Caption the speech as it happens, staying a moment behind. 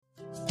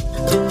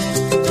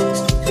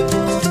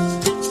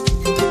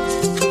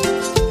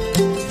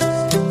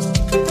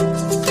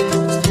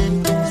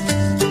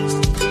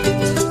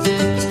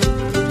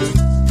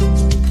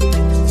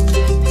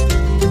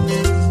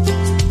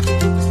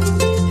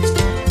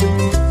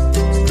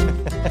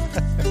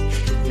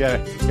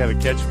gotta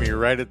catch me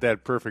right at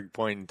that perfect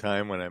point in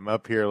time when I'm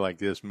up here like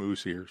this,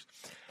 moose ears.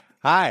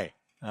 Hi,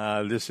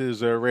 this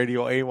is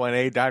Radio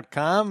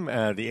A1A.com,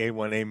 the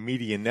A1A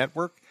Media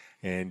Network,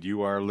 and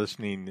you are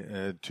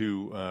listening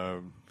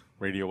to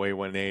Radio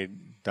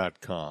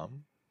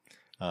A1A.com.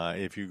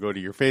 If you go to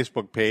your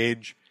Facebook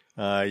page,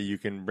 you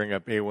can bring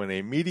up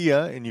A1A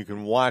Media, and you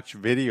can watch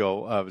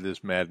video of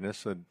this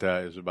madness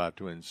that is about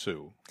to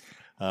ensue.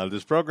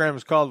 This program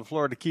is called the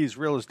Florida Keys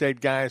Real Estate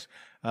Guys.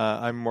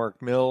 I'm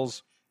Mark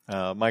Mills.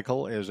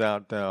 Michael is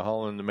out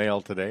hauling the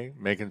mail today,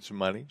 making some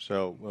money,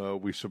 so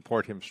we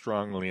support him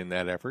strongly in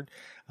that effort.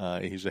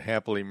 He's a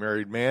happily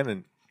married man,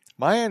 and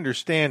my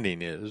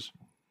understanding is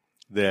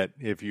that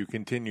if you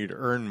continue to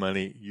earn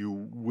money,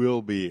 you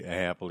will be a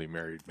happily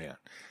married man.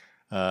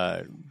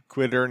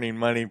 Quit earning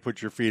money,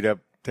 put your feet up,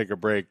 take a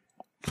break.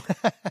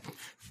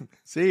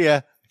 See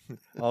ya.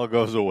 All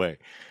goes away.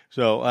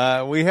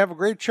 So we have a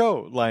great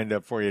show lined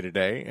up for you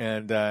today,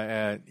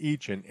 and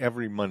each and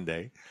every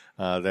Monday.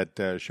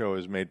 That show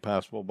is made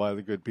possible by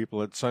the good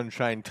people at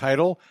Sunshine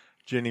Title,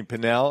 Jenny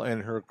Pinnell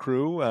and her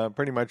crew,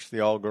 pretty much the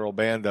all-girl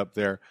band up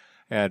there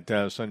at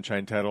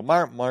Sunshine Title.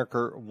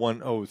 Marker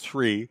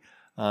 103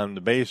 on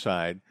the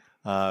Bayside.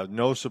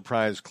 No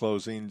surprise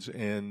closings,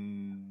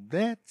 and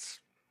that's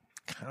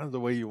kind of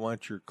the way you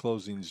want your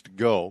closings to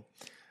go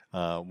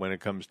when it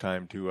comes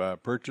time to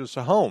purchase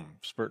a home,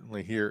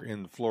 certainly here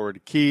in the Florida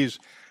Keys,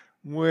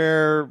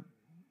 where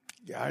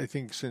I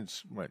think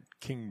since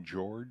King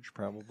George,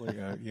 probably,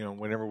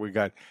 whenever we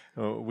got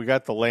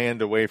the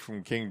land away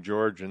from King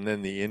George and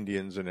then the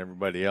Indians and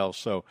everybody else.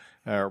 So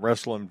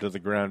wrestle them to the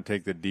ground,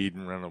 take the deed,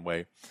 and run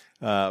away.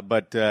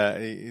 But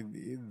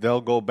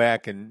they'll go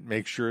back and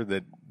make sure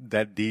that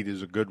that deed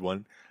is a good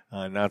one,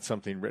 not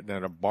something written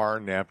on a bar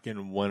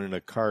napkin, won in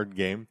a card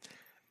game.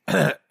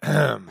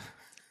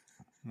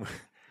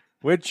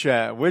 Which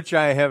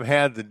I have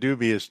had the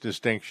dubious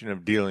distinction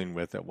of dealing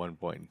with at one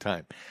point in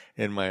time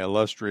in my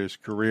illustrious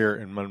career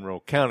in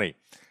Monroe County.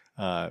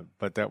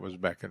 But that was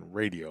back in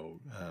radio,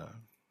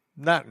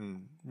 not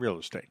in real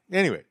estate.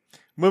 Anyway,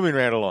 moving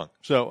right along.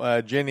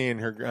 So Jenny and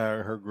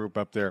her group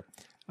up there,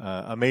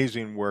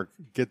 amazing work.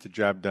 Get the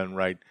job done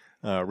right.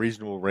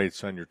 Reasonable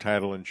rates on your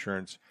title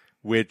insurance,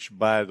 which,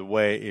 by the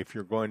way, if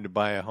you're going to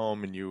buy a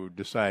home and you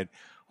decide,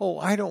 oh,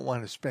 I don't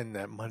want to spend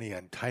that money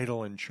on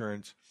title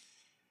insurance,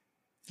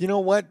 you know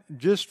what?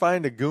 Just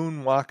find a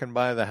goon walking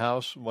by the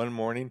house one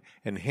morning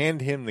and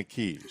hand him the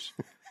keys.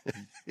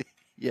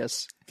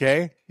 Yes.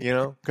 Okay?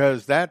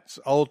 Because that's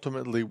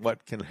ultimately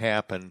what can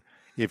happen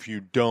if you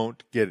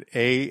don't get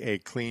a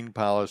clean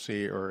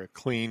policy or a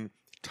clean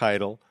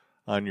title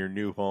on your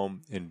new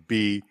home, and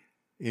B,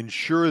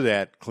 insure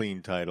that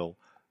clean title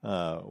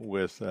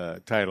with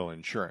title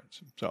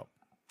insurance. So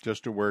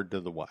just a word to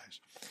the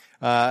wise.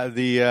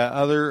 The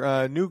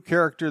other new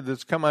character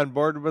that's come on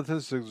board with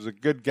us is a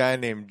good guy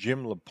named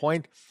Jim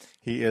LaPointe.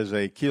 He is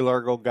a Key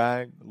Largo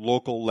guy,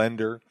 local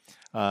lender,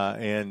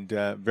 and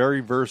very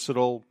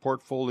versatile,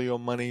 portfolio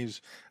monies.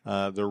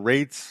 The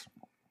rates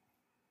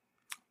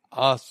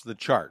off the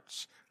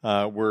charts.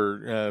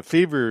 We're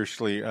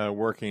feverishly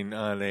working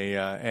on a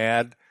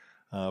ad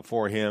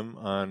for him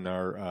on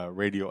our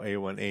Radio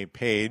A1A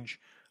page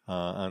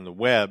on the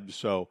web,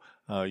 so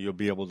you'll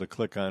be able to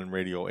click on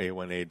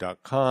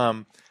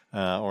radioa1a.com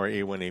or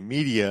A1A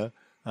Media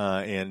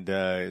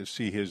and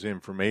see his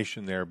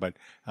information there. But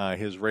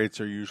his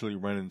rates are usually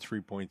running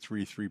 3.3,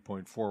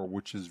 3.4,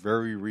 which is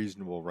very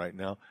reasonable right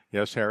now.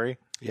 Yes, Harry?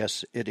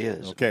 Yes, it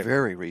is. Okay.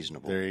 Very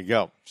reasonable. There you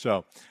go.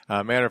 So,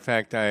 matter of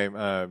fact,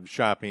 I'm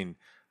shopping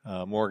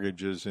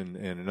mortgages in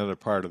another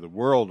part of the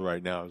world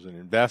right now as an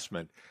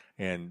investment,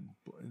 and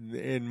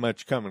ain't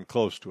much coming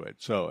close to it.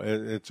 So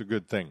it's a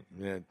good thing.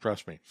 Yeah,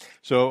 trust me.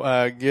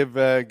 So give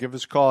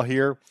us a call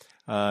here.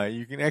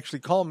 You can actually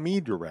call me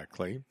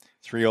directly,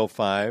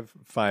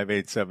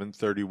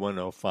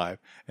 305-587-3105,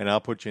 and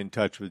I'll put you in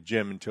touch with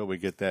Jim until we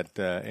get that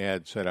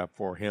ad set up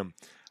for him.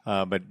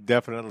 But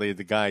definitely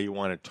the guy you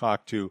want to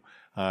talk to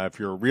if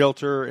you're a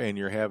realtor and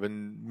you're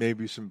having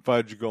maybe some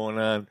fudge going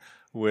on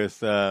with,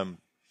 trying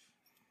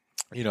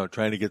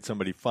to get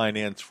somebody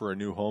financed for a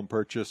new home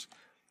purchase.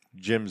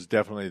 Jim's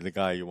definitely the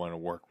guy you want to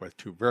work with,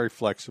 too. Very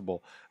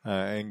flexible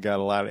and got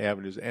a lot of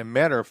avenues. And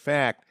matter of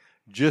fact,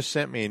 just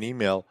sent me an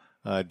email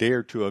a day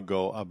or two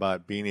ago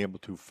about being able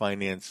to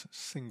finance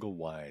single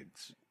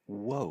wides.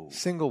 Whoa.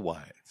 Single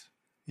wides.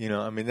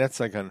 That's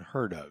like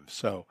unheard of.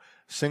 So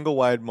single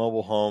wide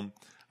mobile home,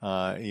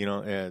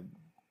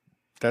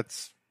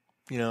 that's,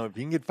 if you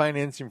can get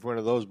financing for one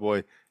of those,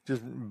 boy,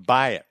 just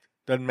buy it.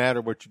 Doesn't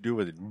matter what you do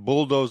with it.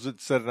 Bulldoze it,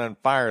 set it on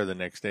fire the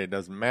next day. It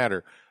doesn't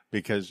matter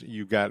because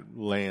you got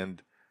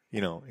land,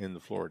 in the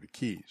Florida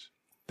Keys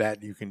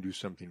that you can do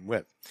something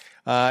with.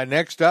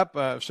 Next up,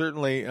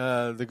 certainly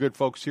the good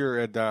folks here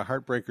at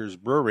Heartbreakers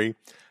Brewery,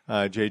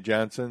 Jay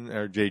Johns, and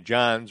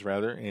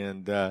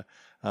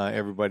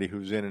everybody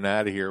who's in and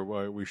out of here.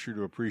 We sure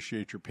do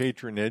appreciate your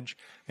patronage.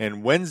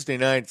 And Wednesday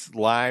night's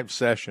live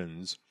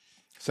sessions,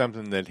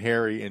 something that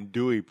Harry and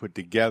Dewey put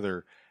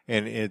together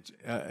and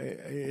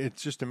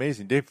it's just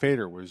amazing. Dave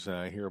Fader was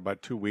here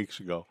about 2 weeks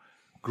ago.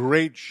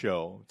 Great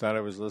show. Thought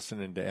I was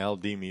listening to Al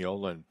Di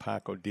Meola and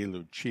Paco de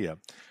Lucia.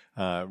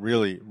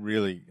 Really,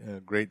 really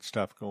great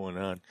stuff going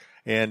on.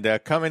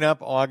 And coming up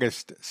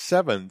August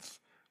 7th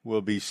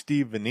will be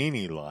Steve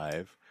Vanini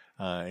live.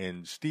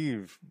 And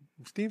Steve's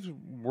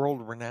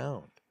world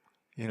renowned.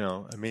 You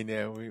know, I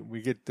mean,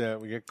 we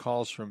get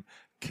calls from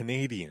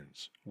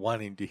Canadians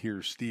wanting to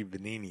hear Steve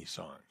Vanini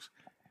songs.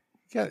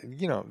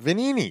 You know,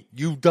 Vanini,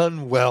 you've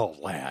done well,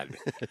 lad.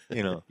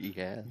 You know,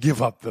 Yeah.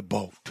 give up the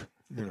boat.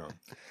 You know,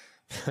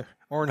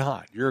 or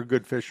not. You're a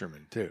good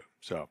fisherman too.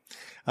 So,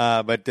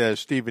 but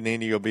Steve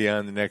Vanini will be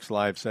on the next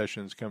live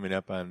sessions coming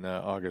up on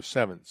August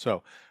 7th.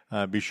 So,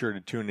 be sure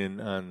to tune in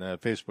on the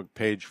Facebook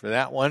page for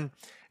that one.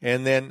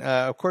 And then,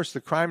 of course,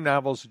 the crime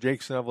novels,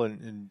 Jake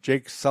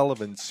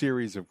Sullivan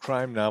series of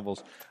crime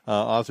novels,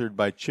 authored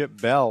by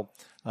Chip Bell,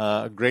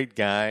 a great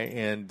guy,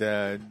 and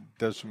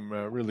does some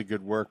really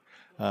good work.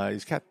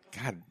 He's got,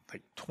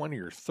 like 20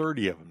 or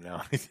 30 of them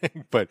now, I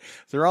think, but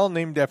they're all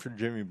named after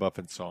Jimmy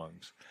Buffett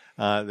songs.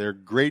 They're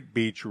great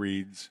beach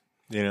reads,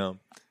 you know.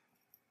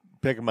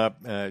 Pick them up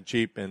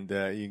cheap, and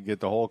you can get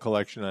the whole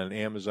collection on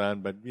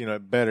Amazon. But, you know,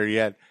 better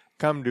yet,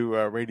 come to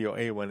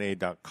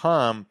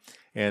radioa1a.com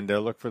and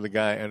look for the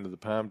guy under the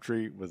palm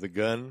tree with a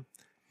gun.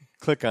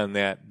 Click on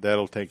that.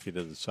 That'll take you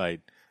to the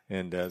site.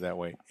 And that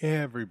way,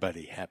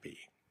 everybody happy.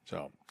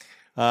 So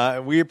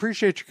we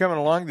appreciate you coming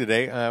along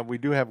today. We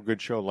do have a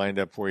good show lined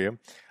up for you.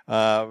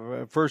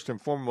 First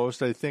and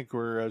foremost, I think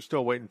we're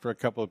still waiting for a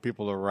couple of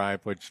people to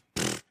arrive, which,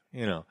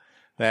 you know,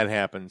 that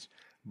happens.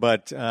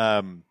 But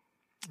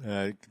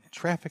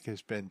traffic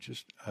has been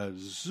just a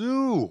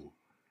zoo.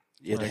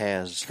 It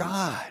has.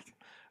 God.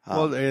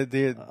 Well,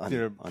 they're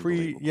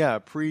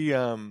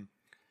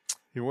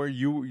where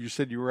you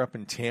said you were up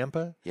in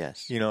Tampa?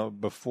 Yes. You know,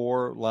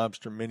 before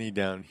Lobster Mini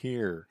down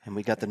here. And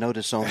we got the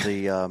notice on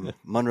the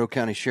Monroe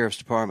County Sheriff's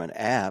Department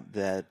app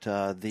that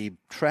the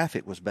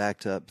traffic was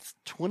backed up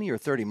 20 or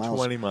 30 miles.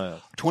 20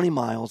 miles. 20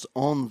 miles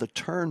on the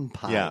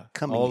turnpike. Yeah,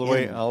 coming all the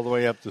in.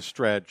 way up the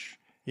stretch,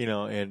 you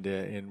know,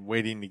 and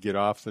waiting to get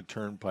off the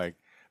turnpike.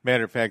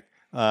 Matter of fact,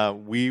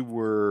 we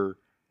were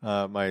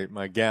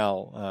my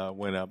gal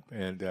went up,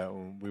 and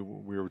we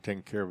were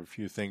taking care of a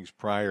few things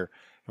prior,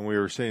 and we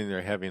were sitting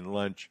there having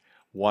lunch,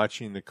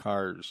 watching the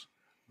cars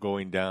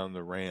going down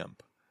the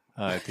ramp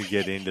to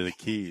get into the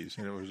Keys,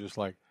 and it was just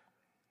like,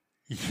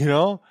 you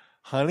know,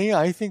 honey,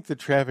 I think the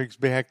traffic's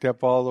backed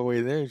up all the way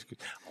there. Goes,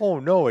 oh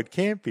no, it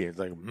can't be. It's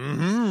like,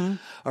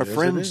 Our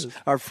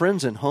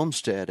friends in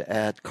Homestead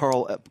at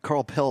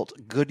Carl Pelt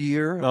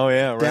Goodyear. Oh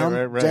yeah,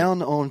 right.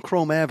 Down on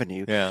Chrome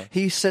Avenue. Yeah.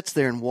 He sits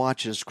there and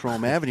watches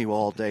Chrome Avenue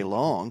all day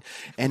long,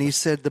 and he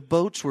said the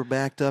boats were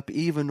backed up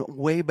even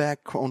way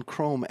back on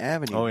Chrome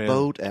Avenue. Oh, yeah.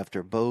 Boat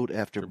after boat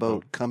after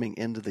boat coming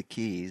into the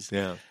Keys.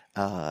 Yeah.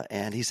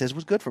 And he says it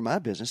was good for my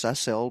business. I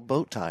sell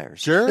boat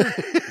tires. Sure.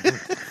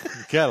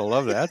 You gotta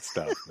love that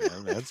stuff,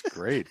 man. That's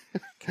great.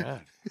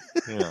 God,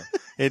 you know,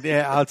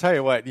 I'll tell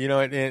you what, you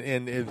know,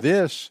 and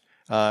this,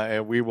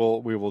 and we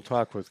will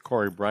talk with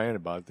Corey Bryant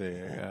about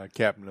the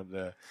captain of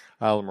the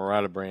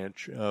Islamorada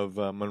branch of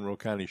Monroe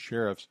County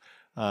Sheriff's.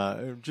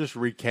 Just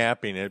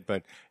recapping it,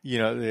 but you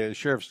know, the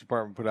Sheriff's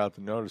Department put out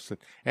the notice that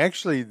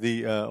actually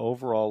the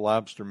overall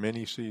lobster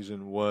mini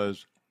season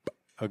was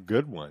a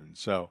good one.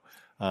 So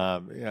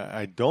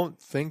I don't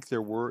think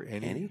there were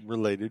any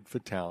related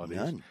fatalities.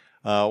 None.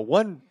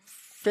 One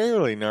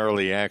fairly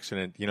gnarly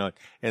accident, you know,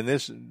 and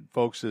this,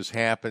 folks, this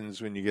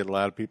happens when you get a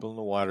lot of people in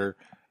the water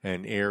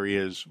and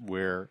areas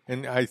where,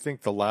 and I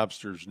think the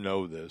lobsters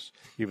know this,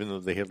 even though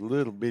they have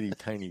little bitty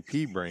tiny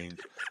pea brains,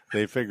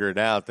 they figured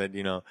out that,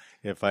 you know,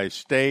 if I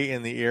stay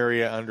in the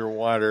area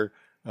underwater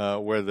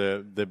where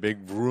the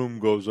big vroom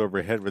goes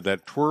overhead with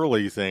that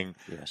twirly thing,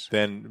 Yes.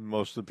 then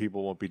most of the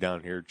people won't be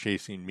down here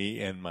chasing me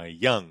and my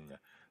young.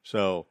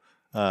 So,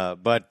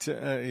 but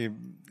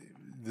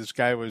this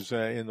guy was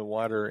in the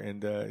water,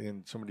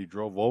 and somebody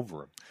drove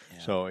over him. Yeah.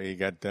 So he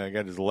got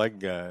his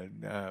leg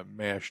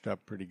mashed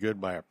up pretty good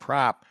by a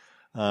prop,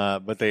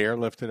 but they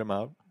airlifted him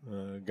out,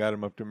 got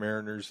him up to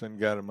Mariners, then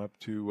got him up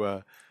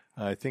to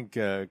I think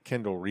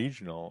Kendall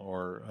Regional,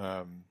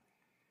 or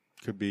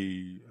could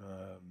be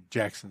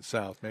Jackson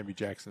South, maybe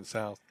Jackson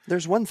South.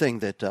 There's one thing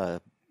that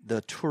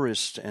the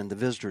tourists and the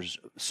visitors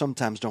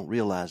sometimes don't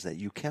realize, that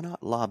you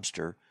cannot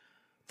lobster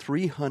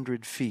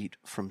 300 feet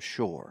from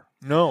shore.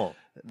 No.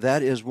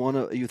 That is one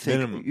of, you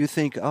think,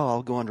 Minimum. oh,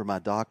 I'll go under my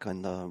dock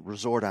on the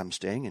resort I'm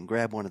staying and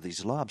grab one of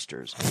these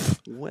lobsters.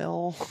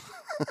 Well,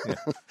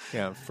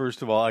 yeah.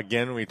 First of all,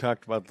 again, we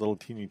talked about the little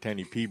teeny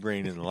tiny pea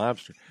brain in the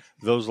lobster.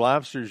 Those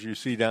lobsters you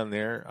see down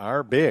there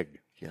are big.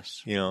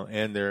 yes, You know,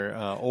 and they're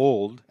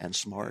old. and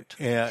smart.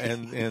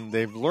 And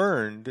they've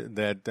learned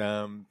that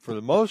for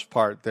the most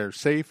part they're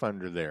safe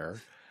under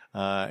there,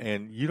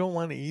 and you don't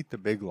want to eat the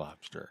big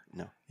lobster.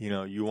 No. You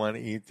know, you want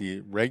to eat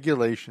the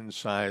regulation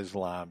size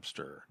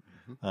lobster,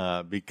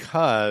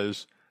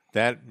 because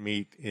that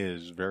meat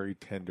is very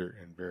tender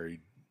and very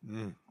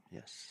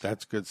Yes.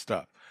 that's good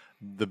stuff.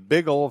 The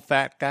big old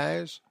fat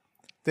guys,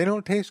 they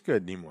don't taste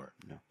good anymore.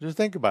 No. Just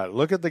think about it.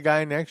 Look at the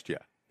guy next to you.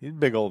 He's a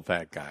big old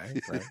fat guy,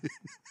 right?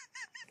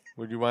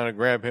 Would you want to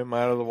grab him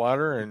out of the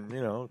water and,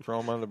 throw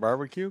him on the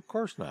barbecue? Of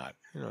course not.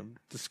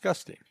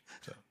 Disgusting.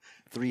 So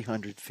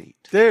 300 feet.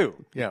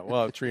 Yeah,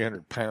 well,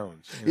 300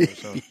 pounds.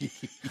 So.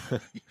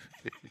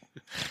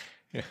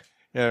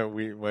 Yeah,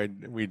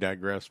 we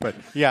digress, but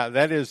yeah,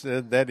 that is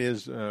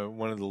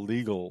one of the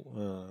legal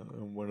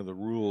one of the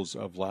rules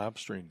of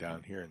lobstering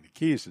down here in the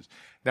Keys is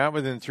not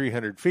within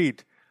 300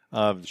 feet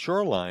of the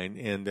shoreline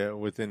and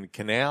within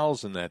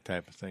canals and that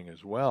type of thing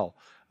as well.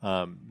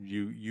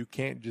 You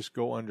can't just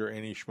go under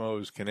any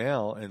schmo's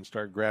canal and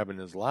start grabbing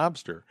his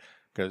lobster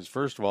because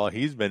first of all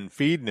he's been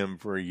feeding him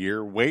for a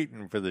year,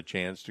 waiting for the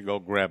chance to go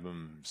grab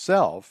him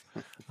himself.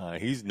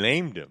 He's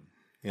named him.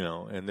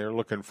 And they're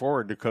looking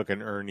forward to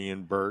cooking Ernie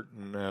and Bert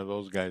and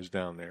those guys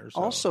down there.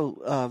 So.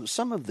 Also,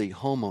 some of the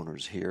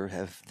homeowners here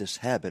have this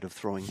habit of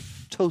throwing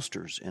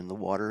toasters in the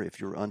water if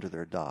you're under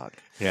their dock.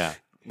 Yeah.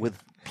 With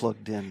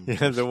plugged in.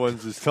 Yeah, the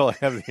ones that still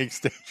have the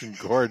extension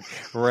cord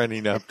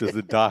running up to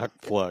the dock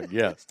plug.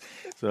 Yes.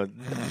 So,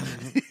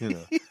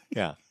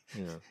 yeah.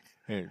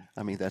 Hey.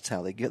 I mean, that's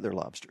how they get their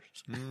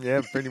lobsters.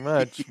 Yeah, pretty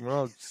much.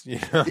 Well, you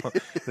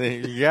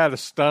got to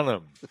stun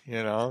them,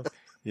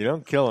 You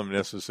don't kill them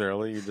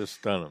necessarily; you just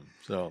stun them.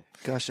 So,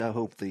 gosh, I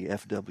hope the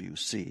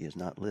FWC is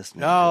not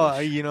listening.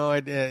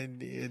 No,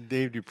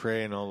 Dave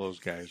Dupre and all those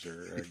guys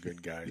are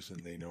good guys,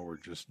 and they know we're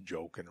just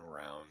joking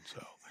around.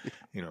 So,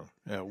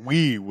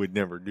 we would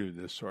never do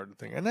this sort of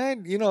thing. And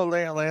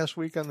last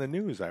week on the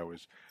news, I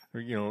was,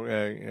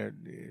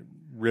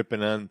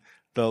 ripping on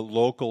the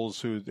locals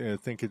who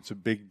think it's a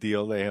big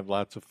deal. They have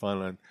lots of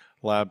fun on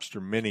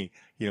Lobster Mini,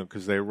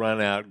 because they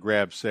run out,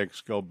 grab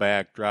 6, go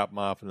back, drop them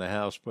off in the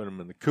house, put them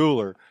in the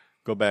cooler,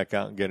 go back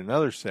out and get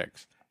another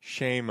 6.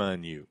 Shame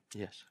on you.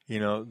 Yes.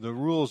 The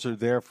rules are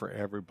there for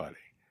everybody,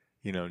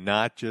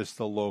 not just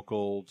the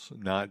locals,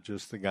 not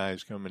just the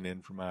guys coming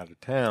in from out of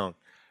town,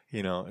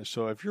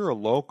 So if you're a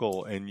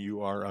local and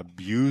you are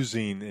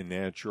abusing a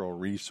natural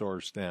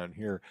resource down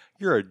here,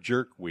 you're a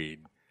jerkweed,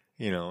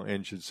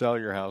 and should sell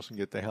your house and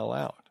get the hell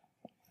out.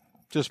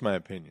 Just my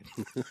opinion.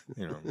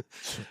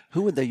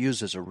 Who would they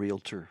use as a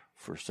realtor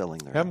for selling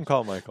their Have him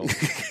call Michael.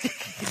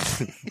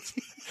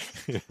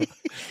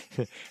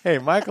 Hey,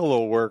 Michael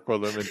will work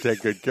with him and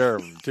take good care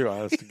of him too.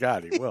 Honest to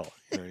God, he will.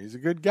 He's a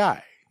good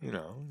guy.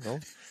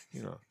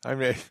 I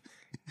mean,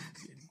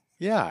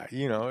 yeah.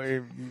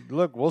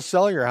 Look, we'll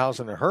sell your house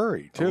in a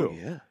hurry too.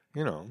 Oh,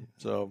 yeah.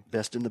 So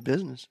best in the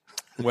business.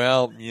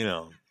 Well,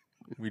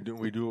 we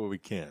do what we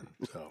can.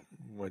 So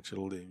want you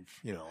to leave,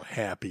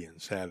 happy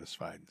and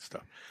satisfied and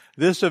stuff.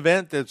 This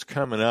event that's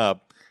coming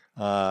up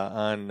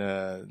in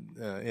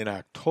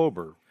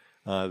October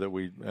that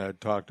we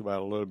talked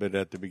about a little bit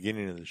at the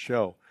beginning of the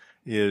show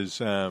is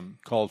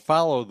called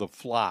Follow the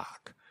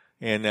Flock.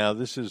 And now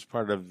this is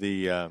part of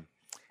the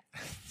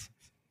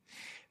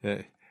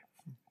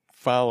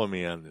follow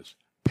me on this.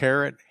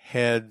 Parrot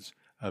Heads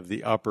of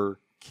the Upper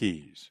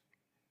Keys.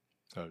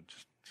 So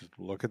just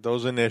look at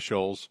those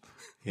initials,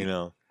 put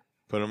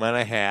them on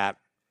a hat,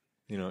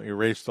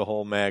 erase the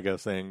whole MAGA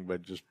thing,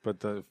 but just put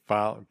the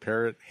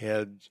Parrot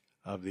Heads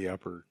of the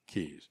Upper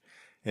Keys.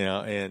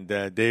 And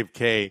Dave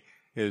Kay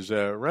is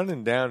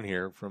running down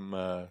here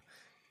from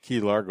Key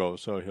Largo,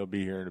 so he'll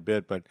be here in a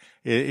bit. But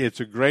it's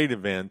a great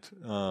event.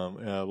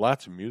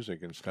 Lots of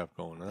music and stuff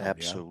going on.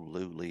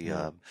 Absolutely.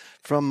 Yeah.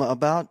 From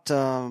about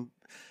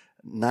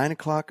 11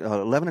 o'clock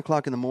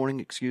in the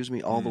morning,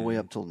 all the way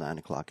up till 9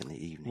 o'clock in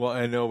the evening. Well,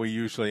 I know we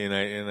usually, and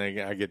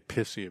I get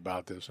pissy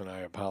about this, and I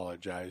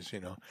apologize.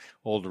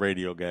 Old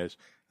radio guys,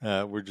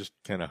 we're just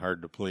kind of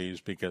hard to please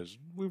because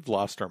we've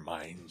lost our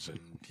minds, and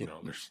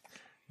there's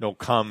no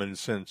common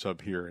sense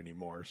up here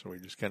anymore, so we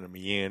just kind of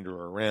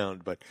meander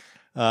around. But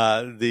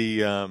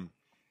the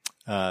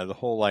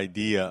whole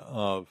idea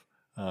of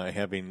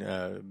having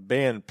a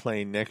band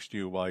playing next to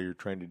you while you're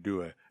trying to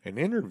do an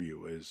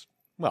interview is,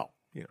 well,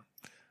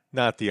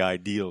 not the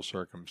ideal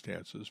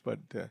circumstances, but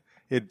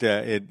it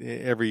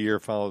every year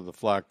Follow the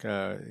Flock.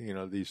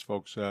 These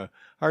folks are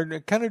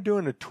kind of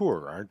doing a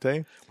tour, aren't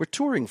they? We're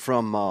touring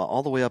from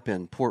all the way up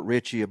in Port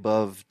Richey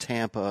above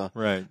Tampa,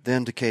 right?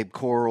 Then to Cape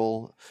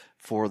Coral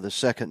for the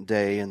second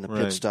day in the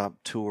pit stop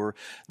tour.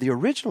 The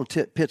original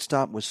pit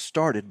stop was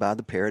started by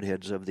the Parrot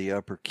Heads of the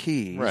Upper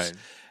Keys. Right.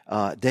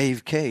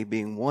 Dave Kay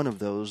being one of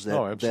those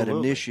that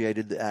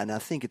initiated, and I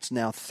think it's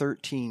now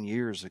 13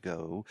 years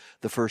ago,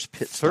 the first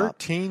pit stop.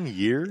 13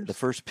 years? The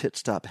first pit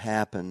stop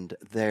happened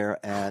there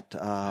at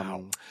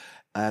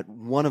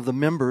one of the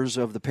members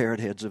of the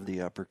Parrot Heads of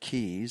the Upper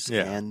Keys.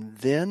 Yeah. And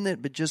then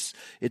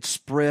it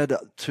spread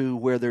to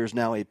where there's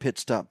now a Pit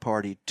Stop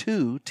Party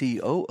 2,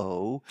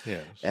 TOO,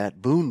 yes,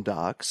 at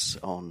Boondocks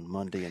on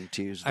Monday and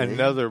Tuesday.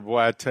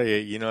 I tell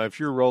you, if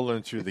you're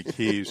rolling through the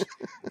Keys,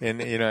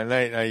 and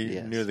I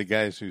Yes. knew the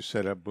guys who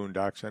set up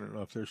Boondocks. I don't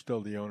know if they're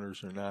still the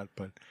owners or not,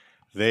 but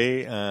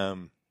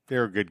they're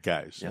good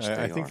guys. Yes,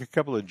 I think a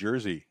couple of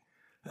Jersey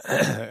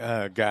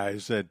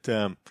guys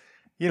that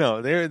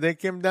they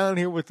came down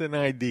here with an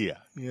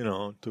idea,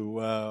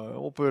 to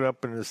open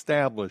up an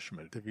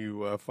establishment, if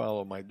you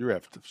follow my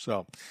drift.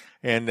 So,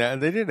 and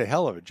they did a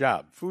hell of a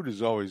job. Food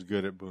is always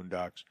good at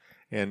Boondocks,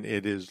 and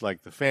it is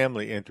like the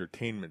family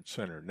entertainment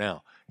center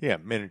now. Yeah,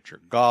 miniature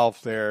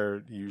golf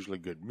there, usually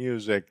good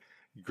music,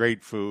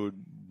 great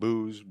food,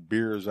 booze,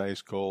 beer is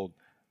ice cold.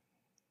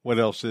 What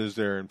else is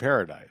there in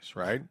paradise,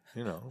 right?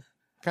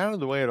 Kind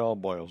of the way it all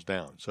boils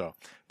down. So,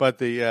 but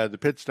the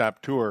pit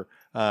stop tour,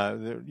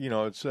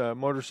 it's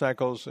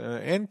motorcycles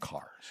and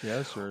cars,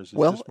 yes, or is it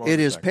just it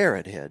is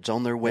Parrot Heads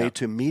on their way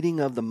to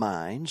Meeting of the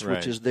Minds, Right.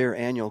 which is their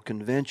annual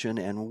convention,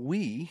 and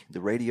we, the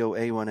Radio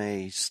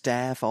A1A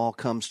staff, all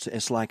comes to.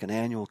 It's like an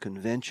annual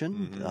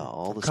convention.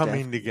 All the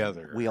coming staff,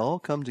 together. we all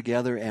come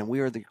together, and we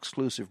are the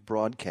exclusive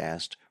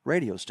broadcast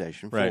radio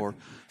station Right. for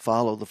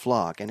Follow the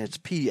Flock, and it's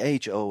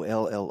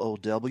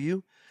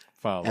PHOLLOW.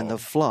 Follow. And the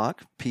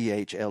flock,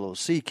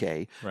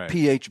 PHLOCK, Right.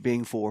 PH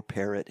being for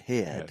Parrot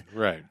Head.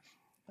 Right.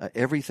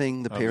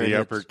 Everything the Of Parrot the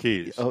Heads, upper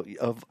keys.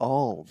 of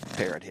all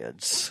Parrot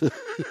Heads.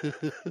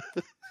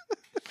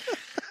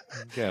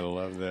 Gotta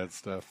love that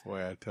stuff,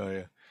 boy, I tell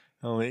you.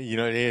 Only,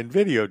 and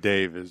Video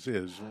Dave is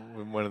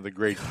one of the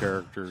great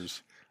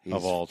characters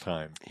of all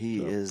time. He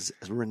So- is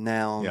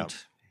renowned. Yeah.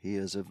 He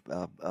is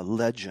a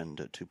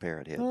legend to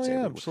Parrot Heads. Oh, yeah,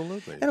 everywhere.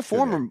 absolutely. And a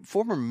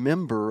former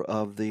member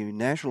of the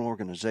national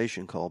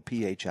organization called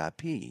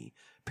PHIP,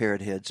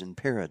 Parrot Heads in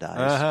Paradise.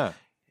 Uh-huh.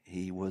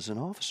 He was an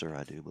officer,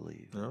 I do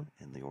believe, Oh.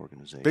 in the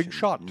organization. Big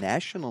shot.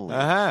 Nationally.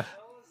 Uh-huh.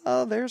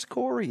 Oh, there's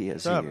Corey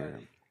is Up. here.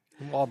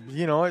 Well,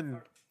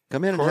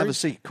 Come in and have a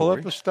seat, pull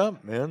Corey. up a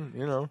stump, man.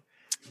 You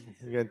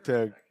got,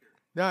 it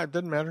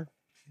doesn't matter.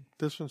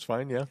 This one's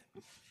fine, yeah.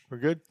 We're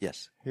good?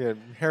 Yes. Yeah,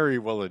 Harry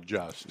will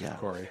adjust, Yeah.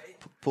 Corey.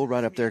 Pull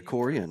right up there,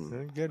 Corey,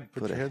 and Good.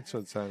 Put Put your a-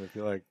 headsets on if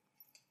you like.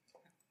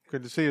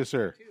 Good to see you,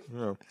 sir.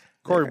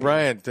 Corey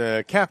Bryant,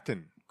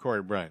 Captain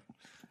Corey Bryant,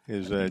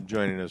 is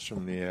joining us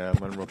from the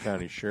Monroe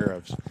County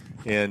Sheriffs,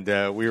 and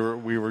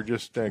we were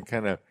just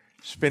kind of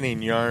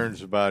spinning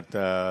yarns about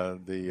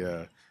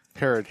the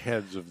Parrot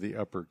Heads of the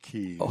Upper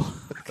Keys.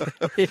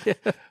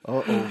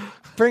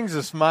 Brings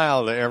a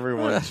smile to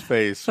everyone's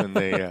face when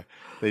they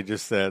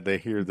just they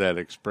hear that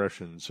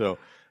expression. So,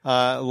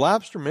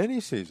 lobster mini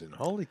season,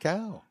 holy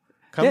cow,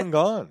 come and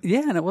gone.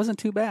 Yeah, and it wasn't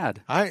too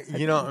bad.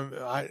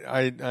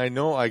 I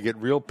know I get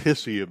real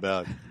pissy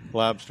about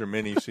lobster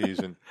mini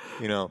season,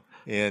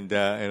 and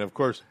of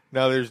course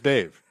now there's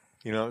Dave,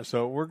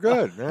 so we're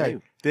good. All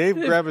right, Dave,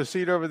 grab a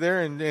seat over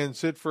there and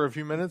sit for a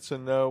few minutes,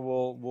 and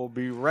we'll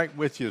be right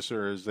with you,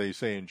 sir, as they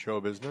say in show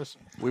business.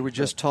 we were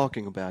just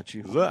talking about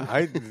you. Look,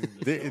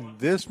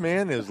 this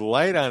man is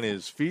light on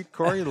his feet,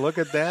 Corey. Look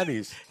at that.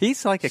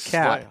 He's like a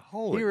cat.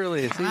 Holy he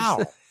really is.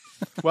 cow.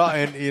 Well,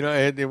 and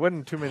it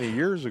wasn't too many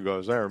years ago,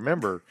 as I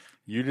remember,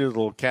 you did a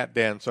little cat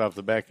dance off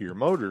the back of your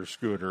motor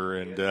scooter,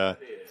 and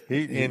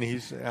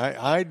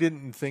I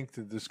didn't think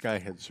that this guy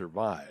had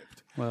survived.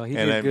 Well, he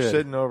and did I'm good.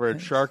 sitting over at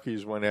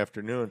Sharky's one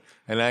afternoon,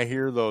 and I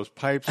hear those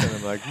pipes, and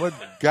I'm like, "What?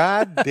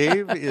 God,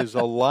 Dave is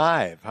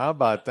alive! How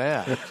about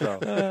that?" So,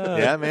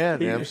 yeah,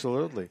 man,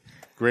 absolutely.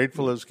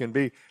 Grateful as can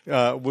be.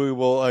 We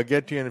will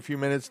get to you in a few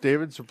minutes,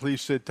 David, so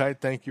please sit tight.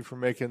 Thank you for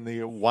making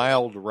the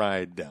wild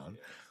ride down.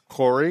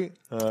 Corey,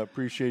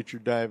 appreciate you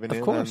diving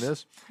in on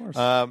this. Of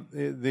course.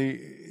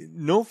 The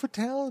no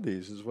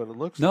fatalities is what it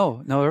looks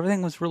like. No,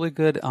 everything was really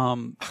good.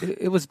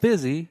 It was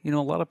busy. A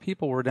lot of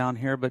people were down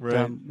here, but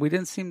Right. we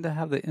didn't seem to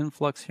have the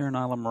influx here in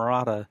Isla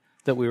Mirada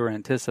that we were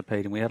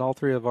anticipating. We had all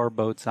three of our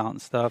boats out and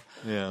stuff.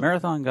 Yeah.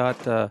 Marathon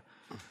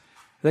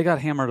they got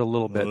hammered a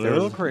little bit. A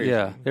little crazy.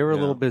 Yeah, they were a Yeah.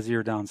 little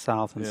busier down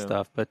south and Yeah.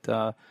 stuff,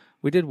 but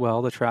we did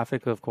well. The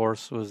traffic, of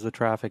course, was the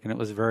traffic, and it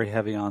was very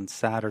heavy on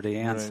Saturday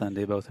and Right.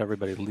 Sunday, both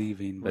everybody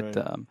leaving. But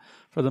Right.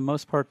 for the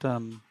most part,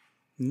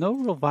 no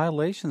real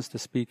violations to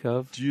speak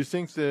of. Do you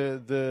think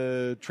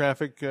the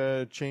traffic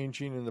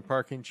changing and the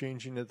parking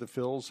changing at the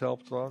Phils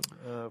helped on?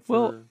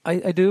 Well,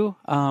 I do.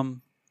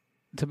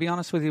 To be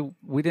honest with you,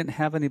 we didn't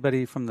have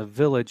anybody from the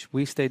village.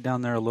 We stayed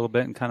down there a little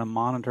bit and kind of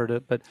monitored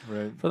it. But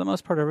Right. for the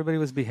most part, everybody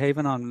was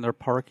behaving on their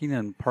parking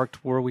and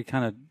parked where we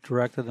kind of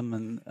directed them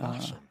and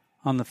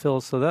on the fill.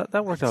 So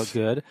that worked out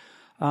good.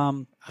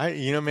 man,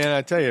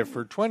 I tell you,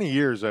 for 20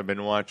 years I've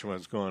been watching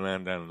what's going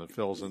on down in the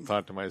Phils and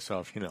thought to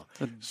myself,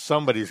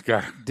 somebody's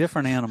got,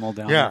 Different animal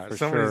down there for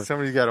sure.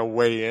 somebody's got to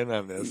weigh in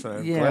on this. And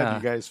I'm glad Yeah.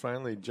 you guys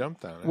finally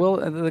jumped on it.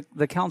 Well,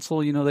 the council,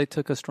 they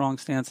took a strong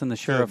stance, and the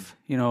sheriff,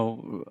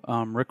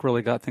 Rick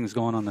really got things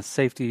going on the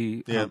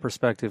safety Yeah.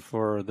 perspective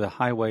for the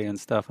highway and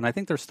stuff. And I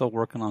think they're still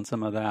working on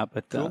some of that.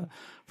 But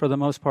for the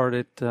most part,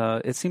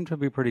 it seemed to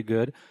be pretty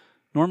good.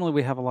 Normally,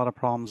 we have a lot of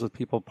problems with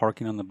people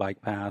parking on the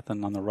bike path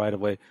and on the right of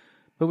way,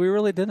 but we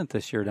really didn't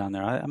this year down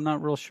there. I'm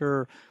not real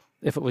sure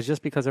if it was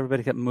just because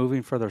everybody kept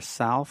moving further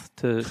south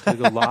to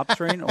go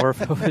lobstering, or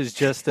if it was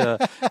just,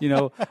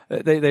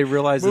 they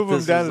realized Move that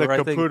this them down is to the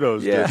right thing.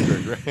 Caputo's Yeah.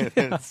 district, right?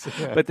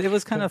 Yeah. But it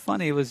was kind of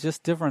funny. It was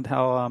just different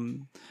how,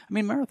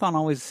 Marathon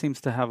always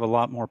seems to have a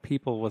lot more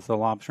people with the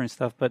lobstering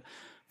stuff. But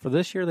for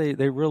this year,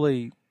 they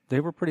really They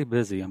were pretty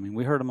busy. I mean,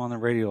 we heard them on the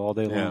radio all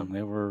day Yeah. long.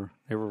 They were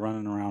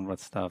running around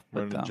with stuff.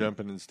 But, Running,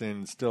 jumping, and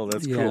standing still.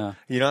 That's yeah. cool.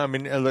 You know, I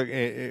mean, look,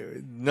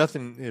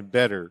 nothing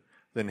better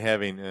than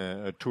having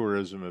a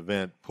tourism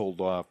event pulled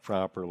off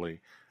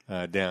properly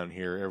down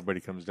here. Everybody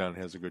comes down,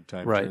 has a good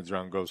time, Right. turns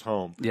around, goes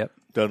home. Yep.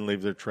 Doesn't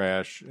leave their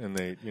trash, and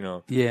they, you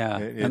know, Yeah.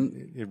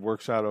 it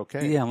works out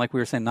okay. Yeah, and like we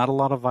were saying, not a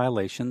lot of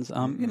violations.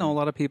 You know, a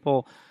lot of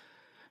people,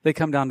 they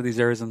come down to these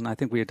areas, and I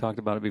think we had talked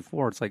about it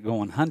before. It's like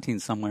going hunting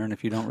somewhere, and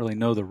if you don't really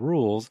know the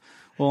rules,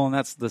 well, and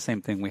that's the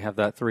same thing. We have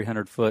that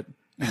 300-foot,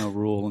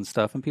 rule and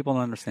stuff, and people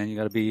don't understand. You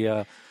got to be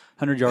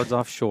 100 yards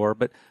offshore,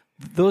 but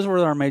those were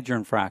our major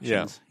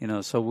infractions.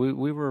 So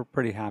we were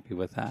pretty happy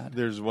with that.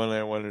 There's one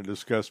I want to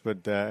discuss,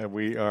 but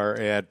we are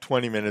at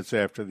 20 minutes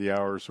after the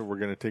hour, so we're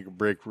going to take a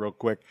break real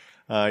quick.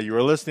 You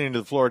are listening to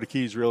the Florida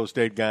Keys Real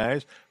Estate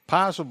Guys,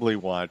 possibly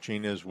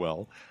watching as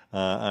well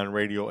on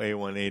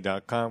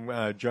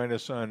RadioA1A.com. Join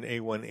us on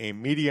A1A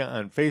Media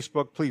on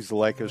Facebook. Please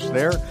like us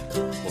there.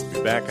 We'll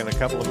be back in a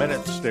couple of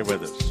minutes. Stay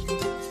with us.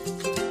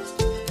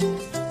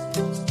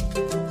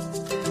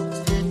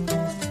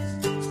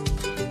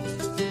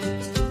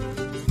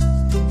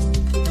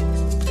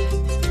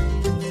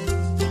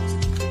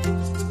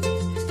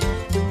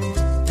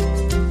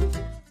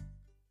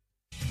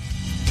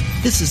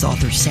 This is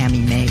author Sammy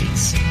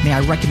Mays. May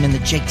I recommend the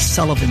Jake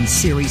Sullivan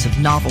series of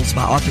novels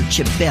by author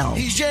Chip Bell.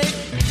 He's Jake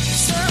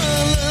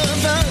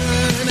Sullivan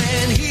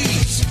and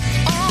he's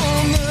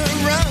on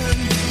the run.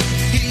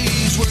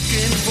 He's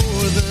working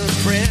for the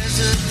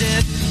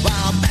president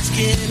while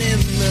basking in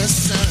the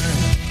sun.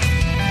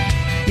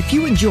 If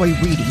you enjoy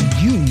reading,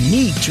 you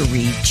need to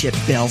read Chip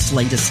Bell's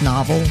latest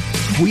novel,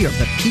 We Are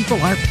the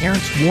People Our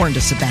Parents Warned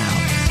Us About.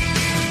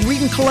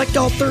 Read and collect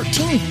all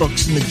 13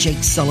 books in the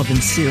Jake Sullivan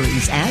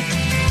series at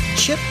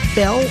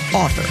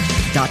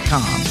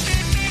chipbellauthor.com.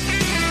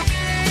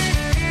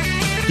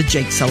 The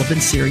Jake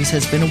Sullivan series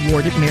has been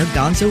awarded Mayor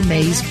Gonzo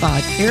Mays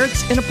 5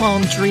 Parrots and a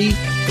Palm Tree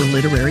for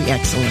literary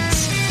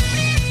excellence.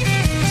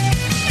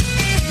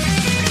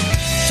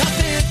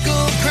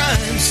 Topical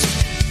crimes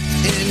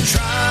in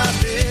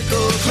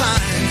tropical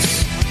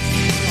climes.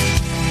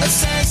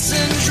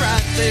 Assassins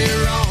right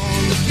there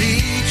on the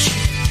beach.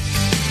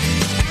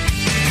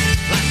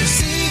 Like a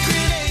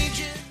secret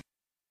agent.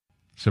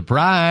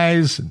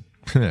 Surprise!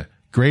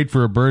 Great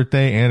for a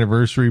birthday,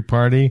 anniversary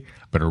party,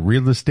 but a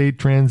real estate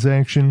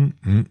transaction?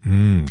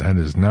 That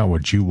is not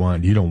what you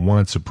want. You don't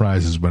want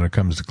surprises when it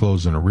comes to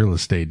closing a real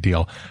estate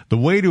deal. The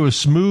way to a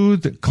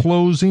smooth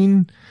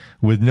closing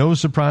with no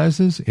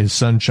surprises is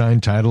Sunshine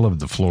Title of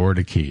the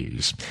Florida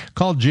Keys.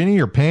 Call Ginny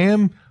or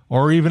Pam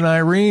or even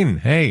Irene.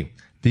 Hey,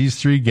 these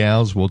three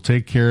gals will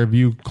take care of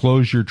you.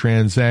 Close your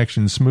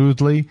transaction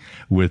smoothly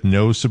with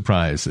no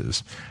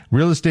surprises.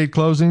 Real estate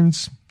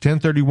closings,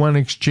 1031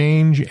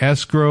 exchange,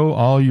 escrow,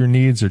 all your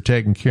needs are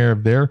taken care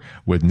of there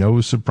with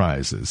no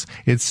surprises.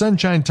 It's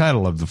Sunshine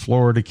Title of the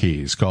Florida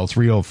Keys. Call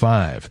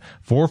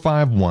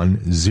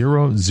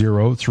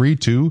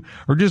 305-451-0032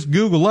 or just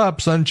Google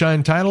up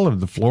Sunshine Title of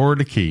the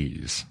Florida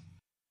Keys.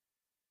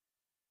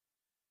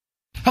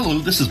 Hello,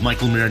 this is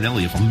Michael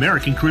Marinelli of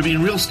American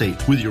Caribbean Real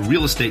Estate with your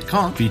Real Estate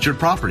Conch featured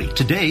property.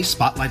 Today,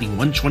 spotlighting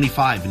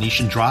 125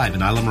 Venetian Drive in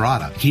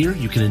Islamorada. Here,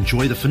 you can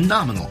enjoy the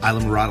phenomenal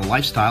Islamorada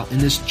lifestyle in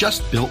this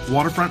just-built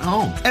waterfront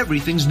home.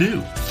 Everything's new.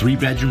 3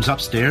 bedrooms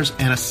upstairs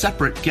and a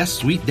separate guest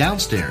suite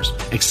downstairs.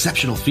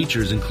 Exceptional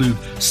features include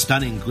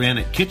stunning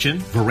granite kitchen,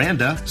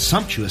 veranda,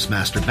 sumptuous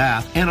master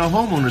bath, and a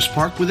homeowner's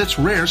park with its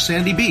rare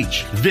sandy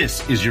beach.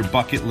 This is your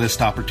bucket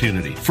list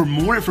opportunity. For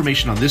more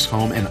information on this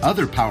home and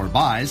other power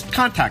buys,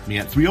 contact me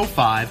at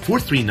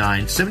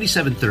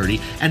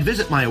 305-439-7730 and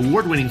visit my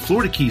award-winning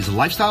Florida Keys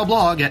lifestyle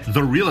blog at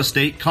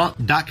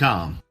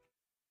therealestateconch.com.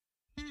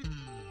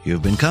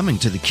 You've been coming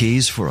to the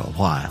Keys for a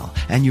while,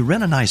 and you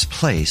rent a nice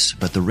place,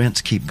 but the rents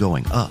keep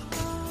going up.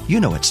 You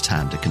know it's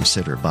time to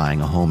consider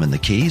buying a home in the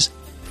Keys.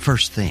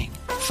 First thing,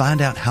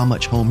 find out how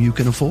much home you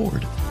can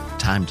afford.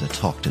 Time to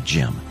talk to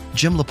Jim.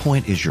 Jim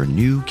LaPointe is your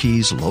new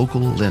Keys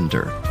local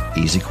lender.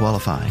 Easy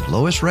qualifying,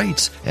 lowest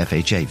rates,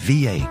 FHA,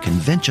 VA,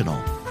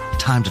 conventional.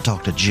 Time to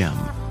talk to Jim.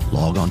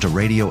 Log on to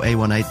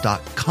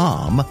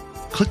RadioA1A.com.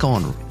 Click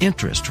on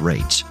interest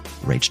rates.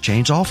 Rates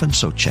change often,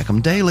 so check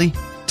them daily.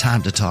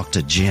 Time to talk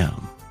to Jim.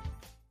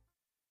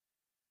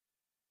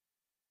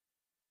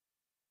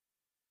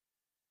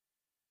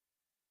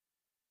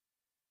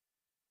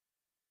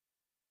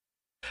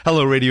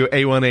 Hello, Radio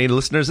A1A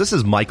listeners. This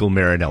is Michael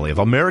Marinelli of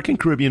American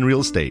Caribbean Real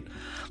Estate.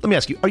 Let me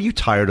ask you, are you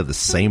tired of the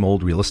same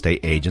old real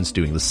estate agents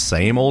doing the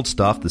same old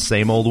stuff the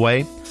same old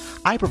way?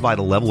 I provide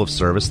a level of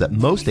service that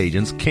most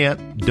agents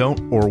can't,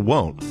 don't, or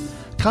won't.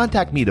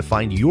 Contact me to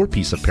find your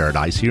piece of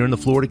paradise here in the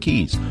Florida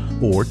Keys,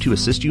 or to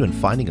assist you in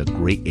finding a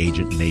great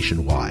agent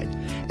nationwide.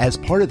 As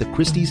part of the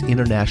Christie's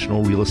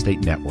International Real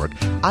Estate Network,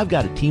 I've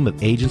got a team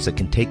of agents that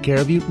can take care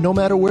of you no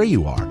matter where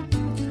you are.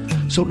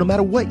 So no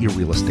matter what your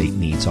real estate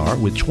needs are,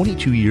 with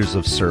 22 years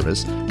of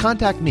service,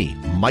 contact me,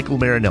 Michael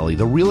Marinelli,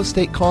 the Real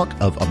Estate Conch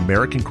of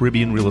American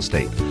Caribbean Real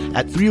Estate,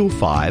 at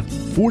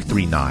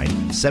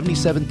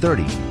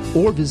 305-439-7730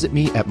 or visit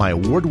me at my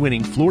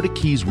award-winning Florida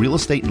Keys real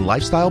estate and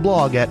lifestyle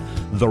blog at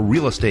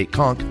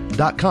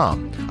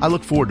therealestateconk.com. I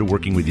look forward to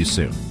working with you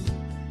soon.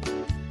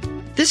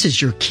 This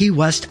is your Key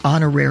West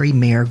Honorary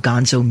Mayor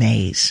Gonzo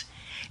Mays,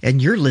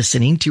 and you're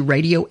listening to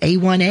Radio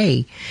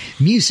A1A,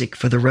 music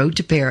for the road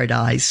to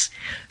paradise.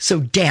 So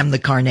damn the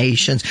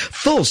carnations,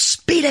 full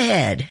speed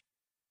ahead.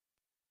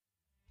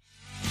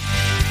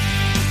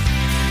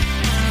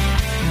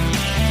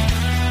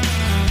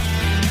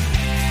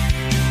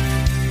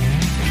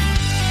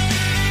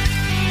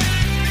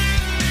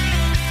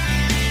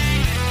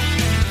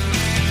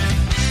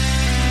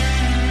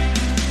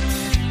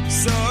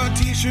 Saw a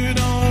t-shirt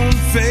on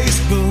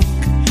Facebook,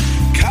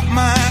 caught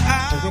my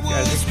eye. I think the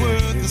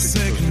music's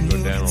supposed to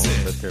go down a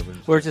little bit there.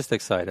 But We're just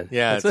excited.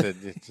 yeah,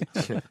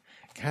 it's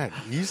God,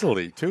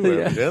 easily,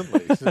 too,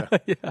 evidently. So.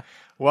 Yeah.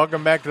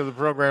 Welcome back to the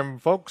program,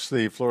 folks.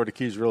 The Florida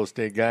Keys Real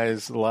Estate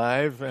Guys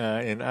live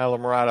in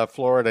Islamorada,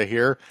 Florida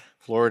here.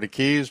 Florida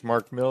Keys,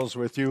 Mark Mills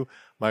with you.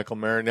 Michael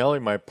Marinelli,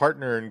 my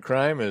partner in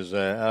crime, is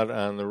out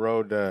on the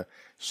road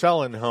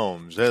selling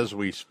homes as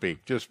we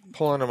speak, just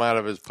pulling them out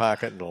of his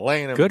pocket and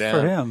laying them Good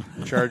down. for him.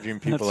 Charging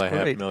people That's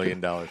great.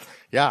 $500,000.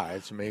 Yeah,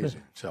 it's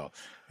amazing. So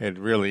it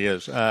really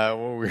is. We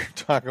were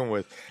talking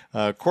with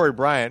Corey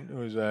Bryant,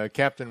 who's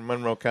Captain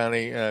Monroe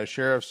County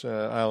Sheriff's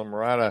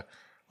Islamorada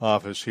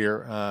office here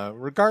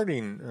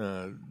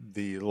regarding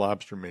the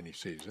lobster mini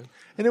season,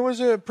 and it was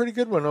a pretty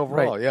good one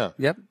overall. Right. Yeah.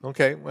 Yep.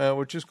 Okay,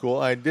 which is cool.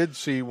 I did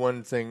see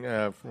one thing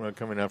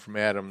coming out from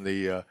Adam,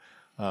 the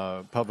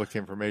public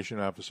information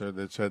officer,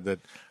 that said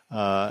that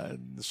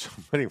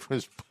somebody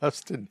was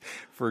busted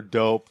for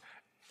dope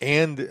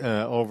and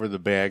over the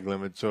bag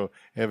limit. So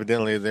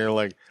evidently they're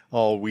like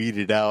all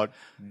weeded out,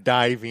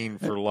 diving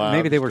for lobster.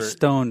 Maybe they were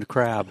stoned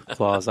crab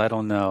claws. I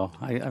don't know.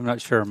 I'm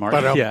not sure, Mark.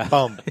 Yeah.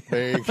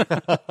 There you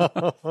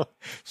go.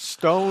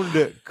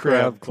 Stoned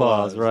crab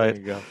claws. right.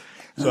 There you go.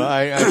 So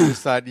I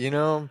just thought,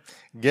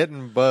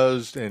 getting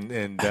buzzed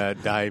and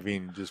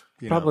diving just,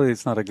 Probably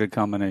it's not a good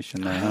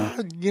combination there,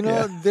 huh?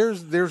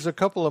 there's a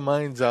couple of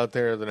minds out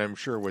there that I'm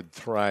sure would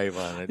thrive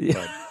on it,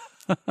 but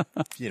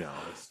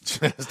it's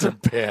just a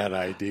bad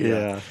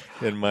idea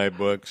in my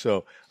book.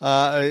 So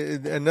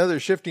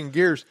another shifting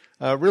gears,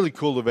 really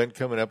cool event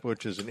coming up,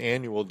 which is an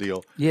annual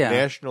deal. Yeah.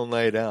 National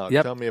Night Out.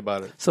 Yep. Tell me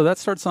about it. So that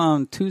starts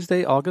on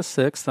Tuesday, August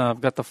 6th.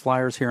 I've got the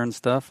flyers here and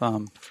stuff.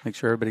 Make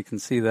sure everybody can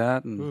see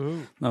that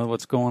and know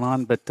what's going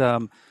on. But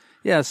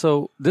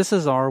so this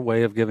is our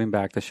way of giving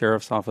back, the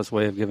Sheriff's Office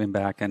way of giving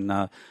back.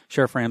 And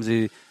Sheriff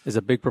Ramsey is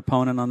a big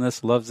proponent on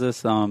this, loves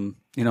this.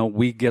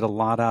 We get a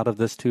lot out of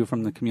this, too,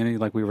 from the community,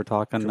 like we were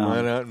talking. Come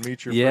on out and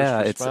meet your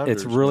first responders.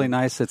 It's really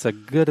nice. It's a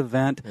good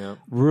event,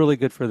 really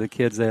good for the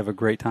kids. They have a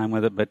great time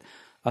with it. But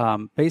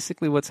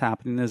basically what's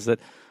happening is that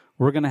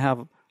we're going to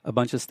have a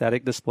bunch of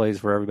static displays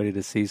for everybody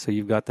to see. So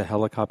you've got the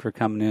helicopter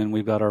coming in.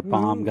 We've got our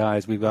bomb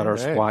guys. We've got our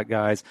SWAT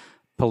guys.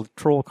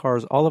 Patrol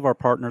cars, all of our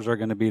partners are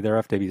going to be there,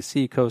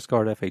 FWC, Coast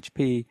Guard,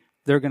 FHP.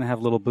 They're going to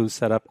have little booths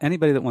set up.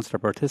 Anybody that wants to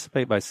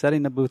participate by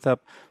setting the booth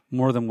up,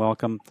 more than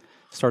welcome.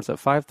 Starts at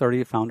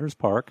 5:30 at Founders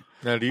Park.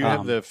 Now, do you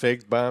have the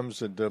fake bombs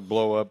that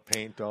blow up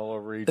paint all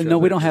over each other? No,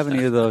 we don't have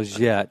any of those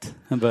yet.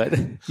 But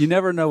you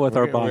never know with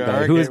our bomb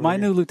guy, who is my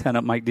new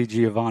lieutenant, Mike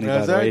DiGiovanni,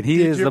 by the way. And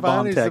he is the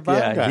bomb tech.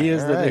 He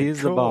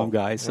is the bomb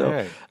guy.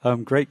 So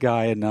great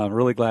guy, and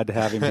really glad to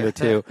have him here,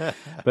 too.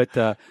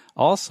 But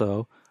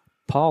also,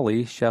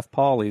 Chef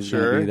Paulie is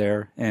going to be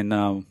there,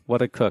 and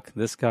what a cook.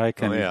 This guy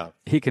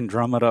he can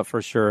drum it up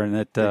for sure, and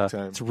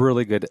it's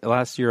really good.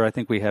 Last year, I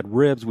think we had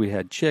ribs, we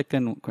had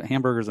chicken,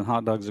 hamburgers, and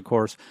hot dogs, of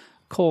course,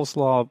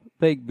 coleslaw,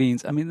 baked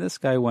beans. I mean, this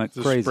guy went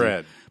crazy.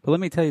 Spread. But let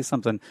me tell you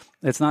something.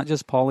 It's not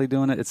just Paulie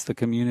doing it, it's the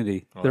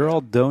community. They're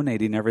all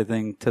donating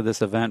everything to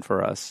this event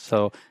for us.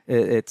 So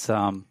it's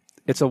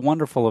a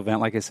wonderful event.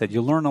 Like I said,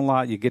 you learn a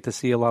lot, you get to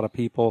see a lot of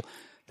people.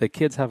 The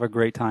kids have a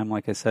great time,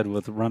 like I said,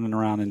 with running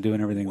around and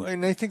doing everything. Well,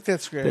 and I think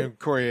that's,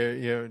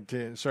 Corey,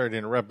 sorry to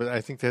interrupt, but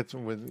I think that's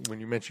when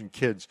you mention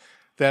kids,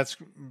 that's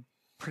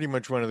pretty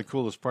much one of the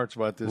coolest parts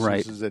about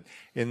this is that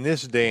in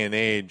this day and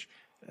age,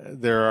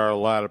 there are a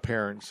lot of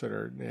parents that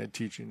are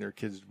teaching their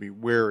kids to be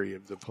wary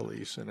of the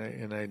police.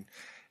 And I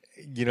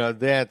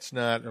that's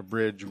not a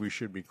bridge we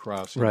should be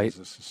crossing as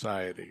a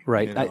society.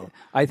 Right.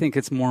 I think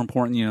it's more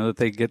important, that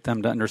they get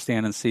them to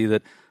understand and see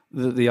that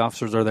the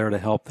officers are there to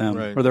help them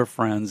or their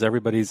friends.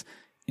 Nobody's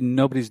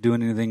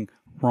doing anything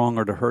wrong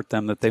or to hurt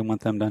them, that they want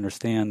them to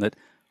understand that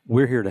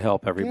we're here to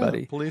help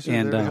everybody. Yeah, police are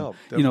there to help.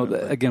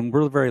 Again,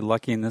 we're very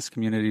lucky in this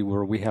community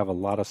where we have a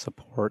lot of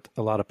support.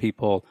 A lot of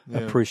people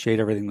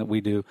appreciate everything that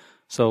we do.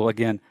 So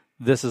again,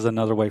 this is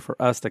another way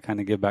for us to kind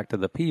of give back to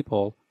the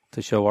people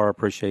to show our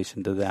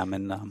appreciation to them.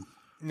 And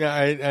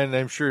and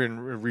I'm sure in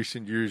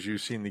recent years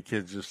you've seen the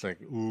kids just like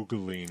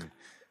oogling.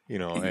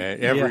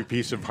 Every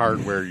piece of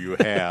hardware you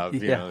have,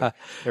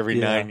 every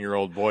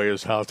 9-year-old boy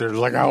is out there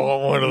like, I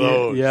want one of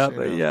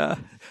those.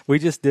 We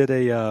just did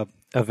a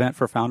event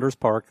for Founders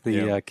Park.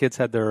 The kids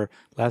had their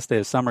last day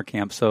of summer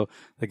camp, so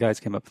the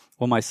guys came up.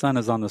 Well, my son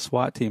is on the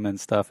SWAT team and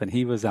stuff, and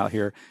he was out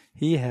here.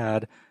 He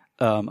had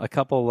a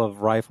couple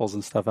of rifles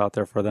and stuff out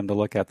there for them to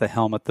look at, the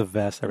helmet, the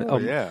vest,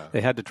 everything. Yeah.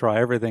 They had to try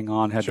everything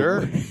on.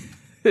 Sure.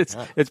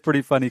 It's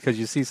pretty funny because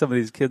you see some of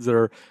these kids that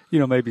are,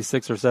 maybe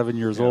 6 or 7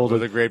 years old.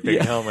 With a great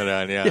big helmet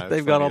on, yeah.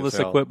 They've got all this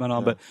equipment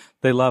on, but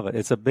they love it.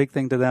 It's a big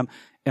thing to them.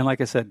 And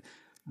like I said,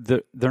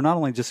 they're not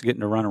only just getting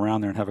to run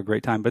around there and have a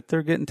great time, but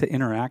they're getting to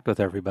interact with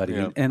everybody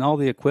and all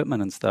the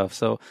equipment and stuff.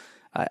 So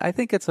I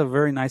think it's a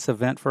very nice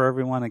event for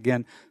everyone.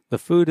 Again, the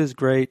food is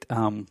great.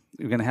 We're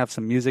going to have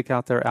some music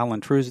out there.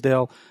 Alan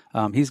Truesdale,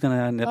 he's going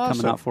to end up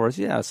coming out for us.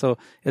 Yeah, so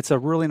it's a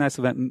really nice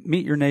event.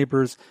 Meet your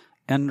neighbors.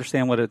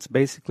 Understand what it's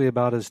basically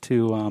about is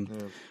to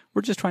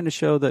we're just trying to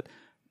show that,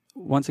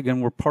 once again,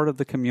 we're part of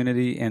the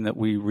community and that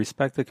we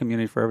respect the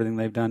community for everything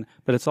they've done,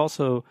 but it's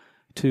also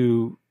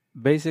to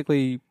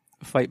basically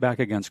fight back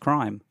against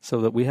crime,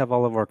 so that we have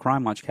all of our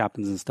crime watch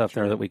captains and stuff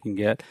there that we can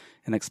get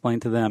and explain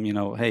to them,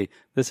 hey,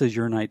 this is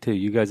your night too.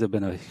 You guys have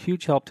been a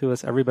huge help to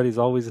us. Everybody's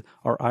always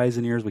our eyes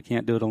and ears. We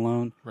can't do it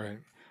alone. Right.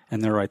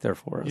 And they're right there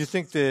for us. You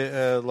think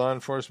the law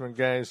enforcement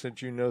guys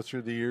that you know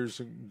through the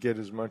years get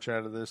as much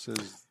out of this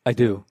as I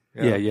do?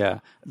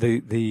 Yeah.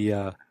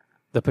 The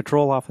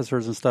patrol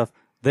officers and stuff,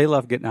 they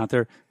love getting out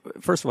there.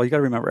 First of all, you got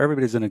to remember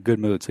everybody's in a good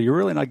mood, so you're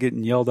really not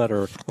getting yelled at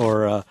or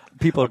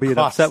people are being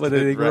upset with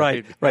anything.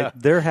 Right. Yeah.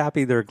 They're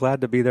happy. They're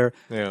glad to be there.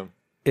 Yeah.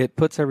 It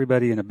puts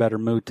everybody in a better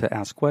mood to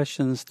ask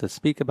questions, to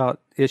speak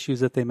about issues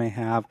that they may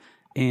have,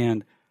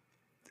 and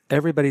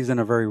everybody's in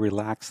a very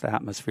relaxed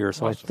atmosphere.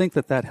 So I think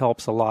that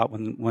helps a lot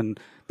when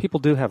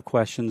people do have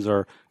questions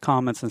or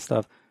comments and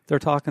stuff. They're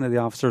talking to the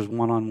officers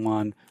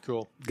one-on-one,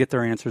 get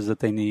their answers that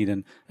they need.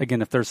 And,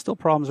 again, if there's still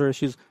problems or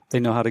issues, they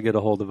know how to get a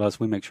hold of us.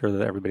 We make sure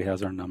that everybody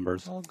has our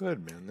numbers. Oh,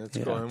 good, man. That's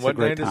cool. And what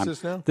night is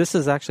this now? This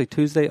is actually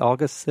Tuesday,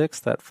 August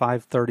 6th at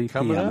 5:30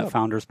 p.m. at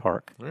Founders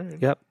Park. All right.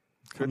 Yep.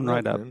 Coming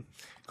right up. Man.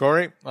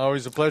 Corey,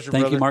 always a pleasure,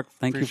 Thank brother. you, Mark.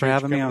 Thank you for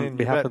having me on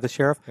behalf of the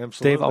sheriff.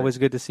 Absolutely. Dave, always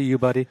good to see you,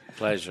 buddy.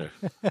 Pleasure.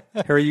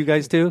 Harry, you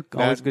guys too?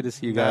 Always good to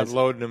see you guys. Not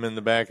loading him in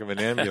the back of an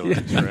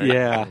ambulance, right?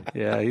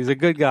 Yeah. He's a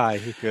good guy.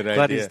 Good Glad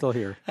idea. He's still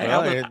here.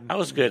 Hey, I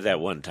was good that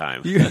one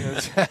time. You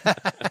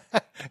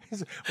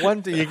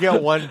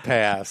get one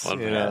pass.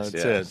 That's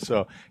it.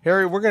 So,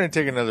 Harry, we're going to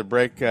take another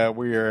break.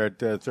 We are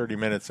at 30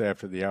 minutes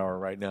after the hour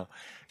right now.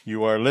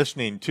 You are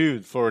listening to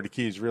the Florida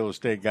Keys Real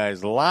Estate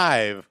Guys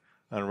live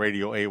on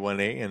Radio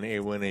A1A and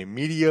A1A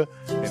Media,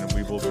 and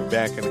we will be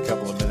back in a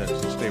couple of minutes,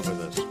 so stay with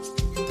us.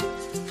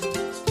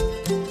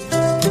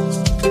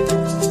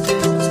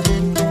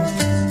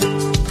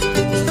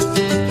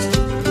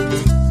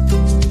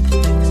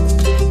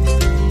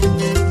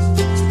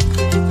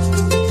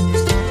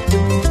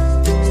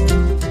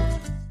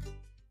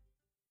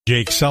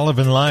 Jake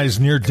Sullivan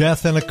lies near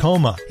death in a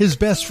coma. His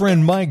best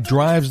friend Mike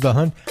drives the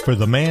hunt for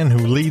the man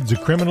who leads a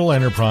criminal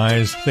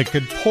enterprise that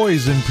could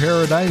poison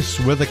paradise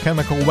with a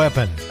chemical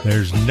weapon.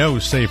 There's no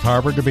safe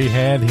harbor to be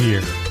had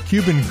here.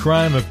 Cuban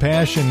Crime of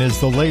Passion is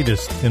the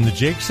latest in the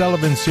Jake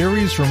Sullivan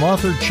series from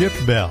author Chip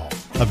Bell.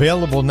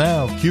 Available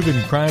now,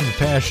 Cuban Crime of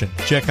Passion.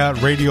 Check out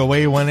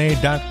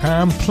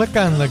RadioA1A.com. Click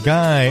on the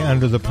guy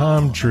under the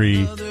palm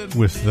tree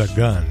with the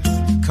gun.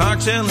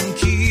 Cartel in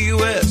Key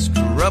West,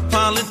 corrupt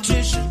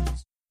politicians.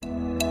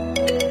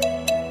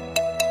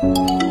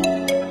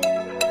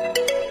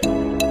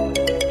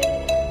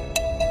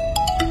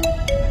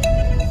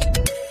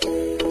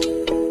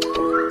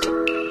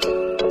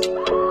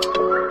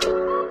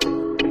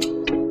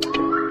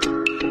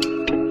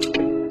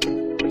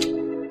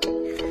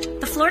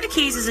 The Florida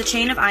Keys is a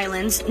chain of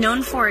islands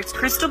known for its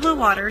crystal blue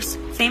waters,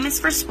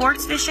 famous for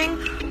sports fishing,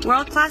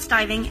 world-class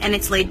diving, and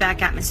its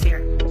laid-back atmosphere.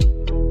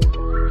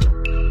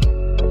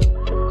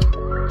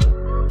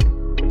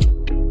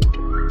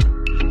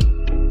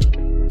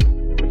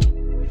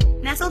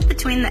 Nestled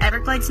between the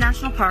Everglades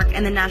National Park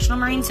and the National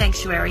Marine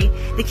Sanctuary,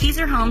 the Keys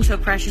are home to a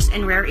precious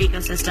and rare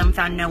ecosystem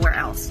found nowhere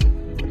else.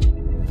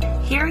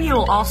 Here you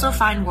will also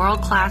find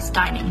world-class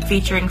dining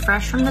featuring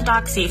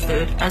fresh-from-the-dock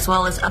seafood, as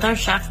well as other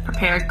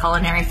chef-prepared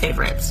culinary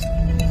favorites.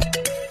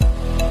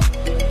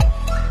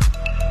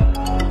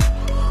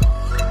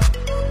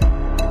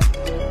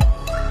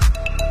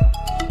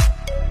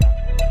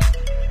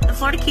 The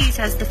Florida Keys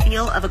has the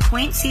feel of a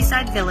quaint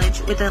seaside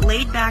village with a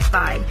laid-back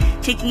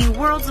vibe, taking you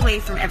worlds away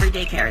from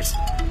everyday cares.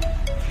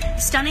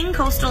 Stunning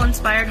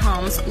coastal-inspired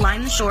homes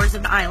line the shores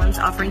of the islands,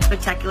 offering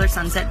spectacular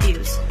sunset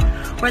views.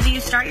 Whether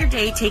you start your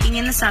day taking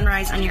in the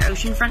sunrise on your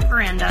oceanfront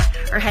veranda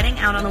or heading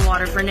out on the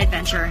water for an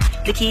adventure,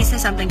 the Keys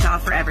has something to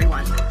offer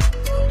everyone.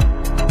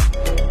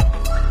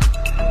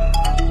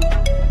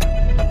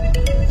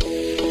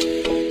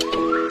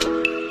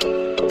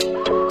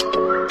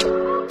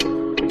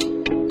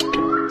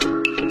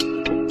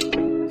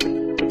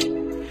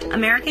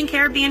 American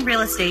Caribbean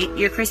Real Estate,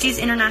 your Christie's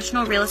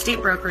International Real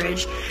Estate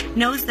Brokerage,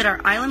 knows that our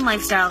island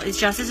lifestyle is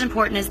just as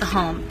important as the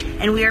home,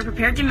 and we are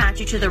prepared to match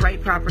you to the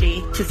right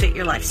property to fit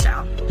your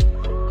lifestyle.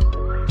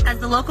 As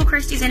the local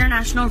Christie's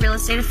International Real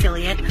Estate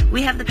affiliate,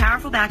 we have the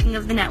powerful backing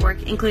of the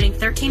network, including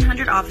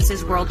 1,300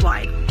 offices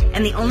worldwide,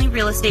 and the only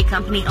real estate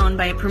company owned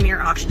by a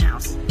premier auction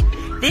house.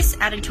 This,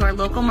 added to our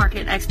local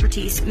market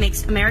expertise,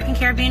 makes American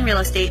Caribbean Real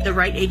Estate the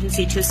right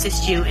agency to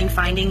assist you in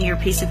finding your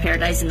piece of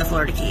paradise in the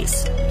Florida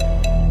Keys.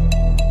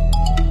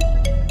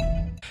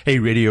 Hey,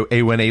 Radio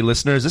A1A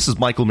listeners, this is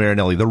Michael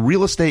Marinelli, the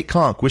Real Estate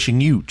Conch, wishing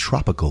you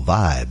tropical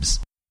vibes.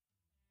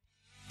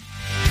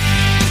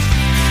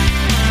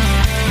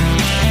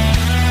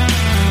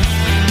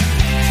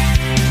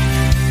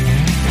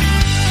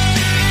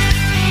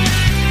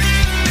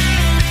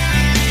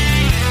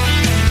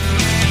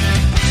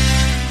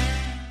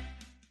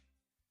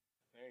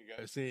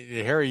 See,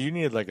 Harry, you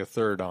need like a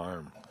third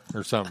arm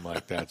or something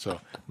like that. So,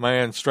 am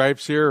I on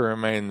stripes here or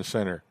am I in the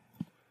center?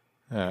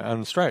 On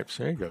the stripes.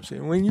 There you go. See,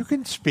 when you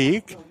can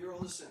speak. No, you're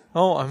on the center.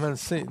 Oh, I'm on the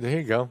center. There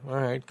you go. All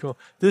right, cool.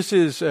 This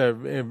is,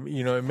 it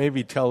may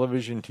be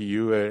television to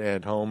you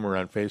at home or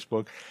on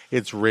Facebook.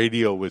 It's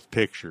radio with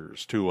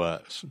pictures to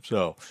us.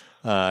 So,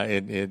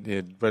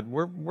 but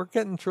we're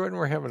getting through it and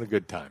we're having a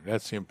good time.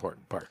 That's the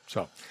important part.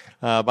 So,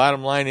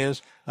 bottom line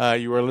is,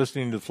 you are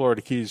listening to the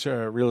Florida Keys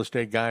Real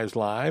Estate Guys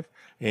Live.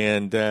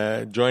 And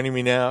joining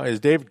me now is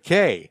David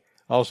Kay,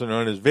 also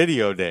known as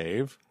Video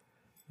Dave.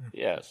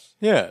 Yes.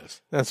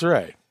 Yes, that's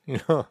right. Now,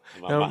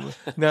 all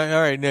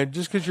right. Now,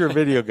 just because you're a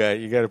video guy,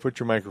 you got to put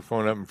your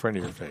microphone up in front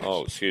of your face.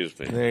 Oh, excuse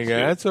me. There you go.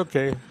 That's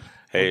okay.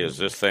 Hey, is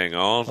this thing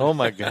on? Oh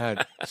my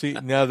God! See,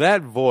 now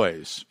that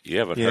voice. You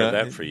haven't heard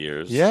that for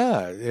years.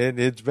 Yeah,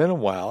 it's been a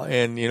while,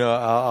 and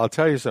I'll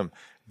tell you something.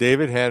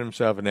 David had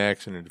himself an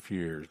accident a few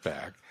years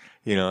back.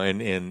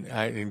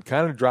 And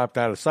kind of dropped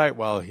out of sight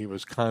while he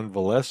was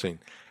convalescing.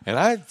 And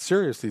I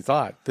seriously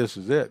thought this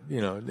is it,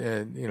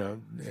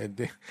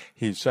 and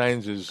he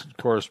signs his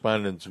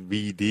correspondence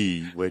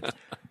VD, which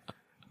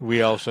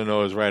we also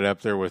know is right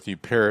up there with the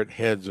parrot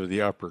heads or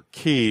the upper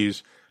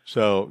keys.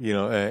 So,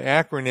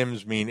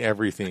 acronyms mean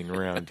everything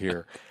around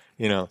here,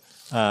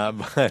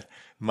 but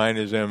mine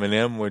is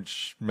M&M,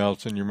 which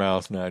melts in your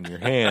mouth, not in your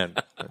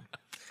hand.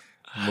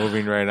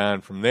 Moving right on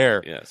from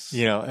there. Yes.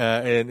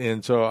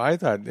 And so I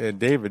thought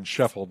David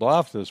shuffled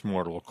off this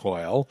mortal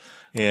coil.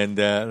 And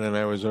then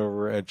I was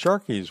over at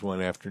Sharky's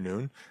one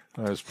afternoon.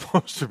 I was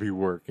supposed to be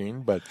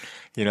working, but,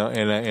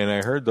 and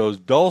I heard those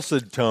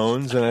dulcet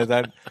tones and I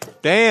thought,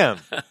 damn,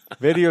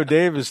 Video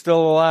Dave is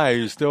still alive.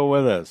 He's still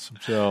with us.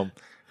 So,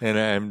 and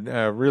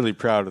I'm really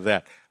proud of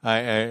that.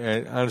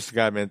 I honest to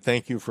God, man,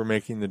 thank you for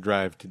making the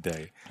drive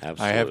today.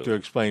 Absolutely. I have to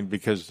explain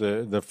because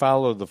the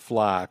Follow the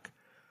Flock,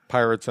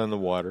 Pirates on the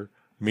Water,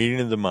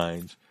 Meeting of the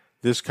Minds.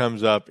 This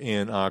comes up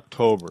in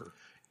October.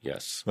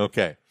 Yes.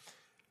 Okay.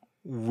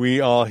 We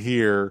all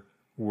here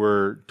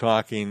were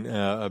talking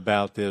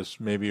about this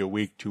maybe a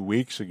week, 2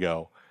 weeks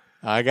ago.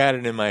 I got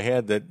it in my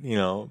head that,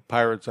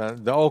 Pirates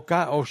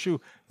on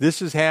shoot,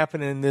 this is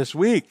happening this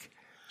week.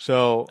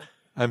 So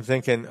I'm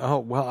thinking,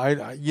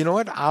 you know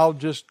what? I'll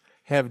just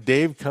have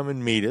Dave come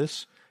and meet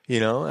us,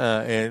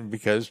 and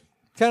because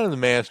kind of the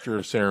master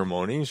of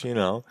ceremonies,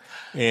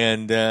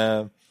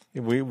 and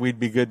we'd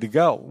be good to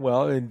go.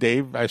 Well, and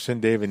Dave, I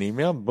send Dave an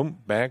email, boom,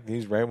 back.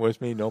 He's right with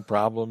me, no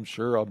problem.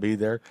 Sure, I'll be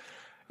there.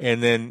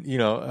 And then,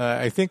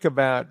 I think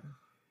about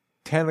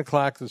 10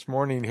 o'clock this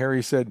morning,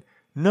 Harry said,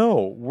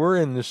 no, we're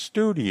in the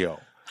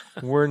studio.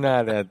 We're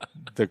not at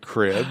the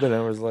crib. And I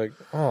was like,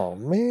 oh,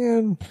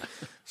 man.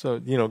 So,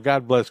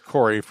 God bless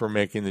Corey for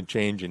making the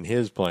change in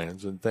his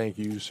plans. And thank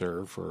you,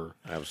 sir, for,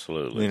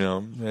 absolutely,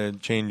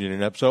 changing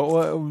it up.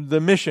 So the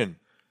mission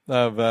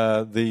of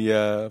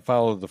the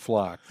Follow the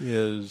Flock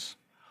is,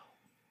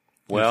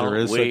 well,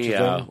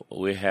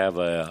 we have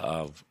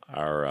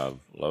our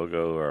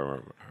logo,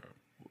 or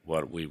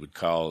what we would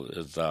call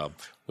is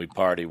we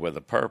party with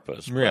a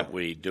purpose. Yeah. But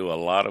we do a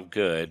lot of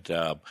good.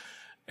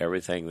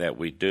 Everything that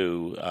we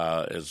do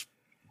is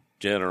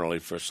generally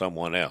for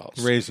someone else,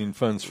 raising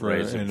funds for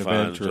an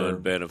event or doing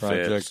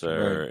benefits, project,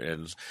 right.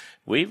 And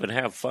we even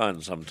have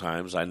fun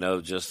sometimes. I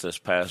know just this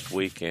past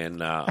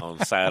weekend on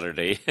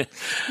Saturday.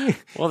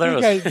 Well,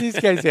 these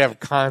guys have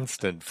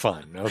constant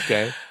fun.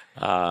 Okay.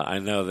 I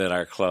know that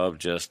our club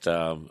just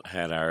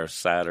had our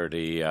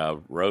Saturday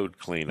road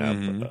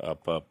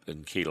cleanup up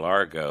in Key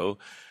Largo.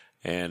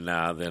 And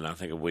then I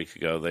think a week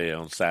ago,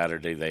 on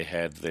Saturday, they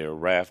had their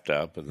raft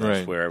up, and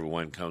that's where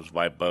everyone comes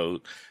by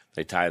boat.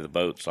 They tie the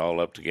boats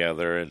all up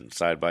together and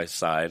side by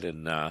side,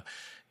 and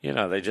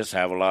they just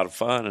have a lot of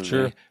fun. And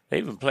sure. they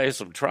even play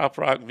some trop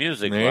rock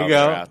music there while you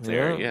go. they're out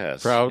there. Yeah.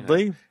 Yes,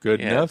 proudly, good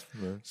enough.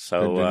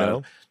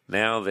 So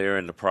now they're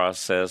in the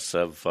process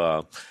of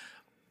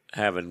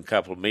having a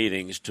couple of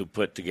meetings to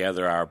put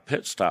together our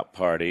pit stop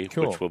party,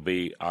 which will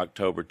be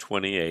October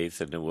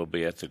 28th, and it will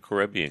be at the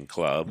Caribbean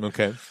Club.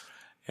 Okay.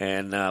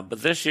 And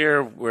but this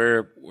year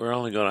we're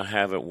only going to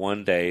have it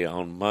one day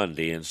on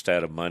Monday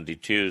instead of Monday,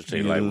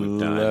 Tuesday, like we've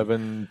done.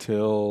 11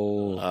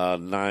 till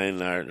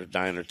 9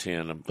 or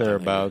 10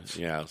 thereabouts.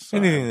 Yeah. So.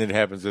 Anything that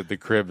happens at the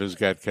crib has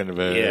got kind of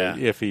a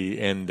iffy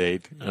end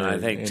date. I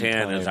think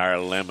 10 is our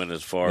limit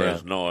as far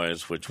as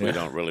noise, which we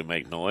don't really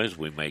make noise.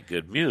 We make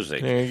good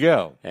music. There you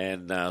go.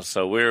 And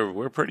so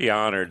we're pretty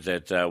honored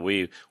that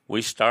we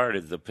we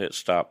started the Pit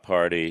Stop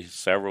Party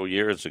several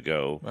years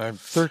ago. I'm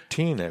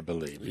 13, I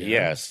believe.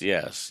 Yes,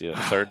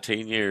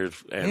 13 years,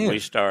 and we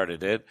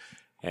started it.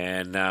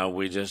 And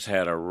we just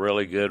had a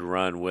really good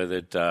run with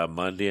it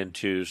Monday and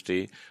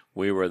Tuesday.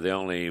 We were the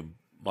only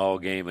ball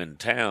game in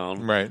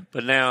town. Right.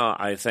 But now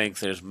I think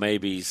there's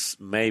maybe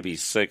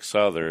 6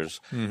 others.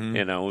 Mm-hmm.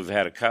 You know, we've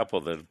had a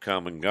couple that have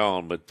come and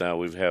gone, but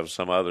we have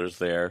some others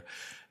there.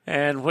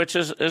 And which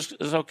is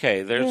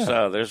okay.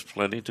 There's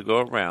plenty to go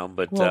around,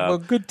 but well,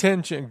 good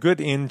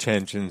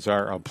intentions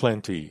are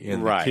aplenty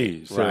in the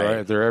Keys.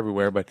 They're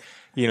everywhere. But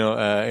you know,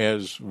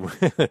 as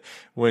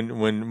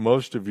when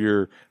most of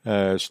your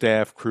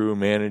staff, crew,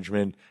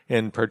 management,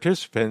 and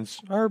participants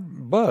are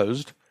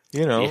buzzed,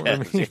 you know,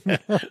 yes, I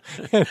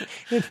mean,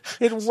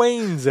 it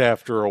wanes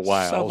after a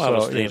while. Some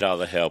of us need all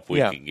the help we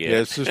can get.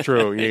 This is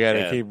true. You got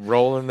to keep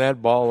rolling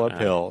that ball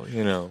uphill,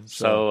 you know.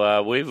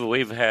 So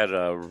we've had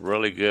a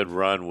really good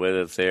run with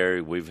it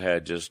there. We've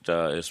had just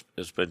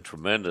it's been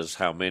tremendous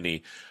how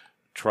many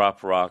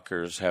trop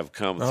rockers have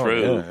come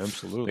through. Yeah,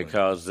 absolutely.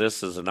 Because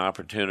this is an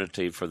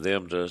opportunity for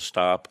them to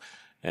stop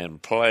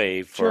and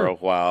play for a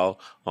while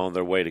on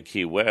their way to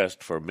Key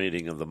West for a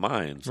meeting of the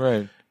minds.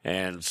 Right.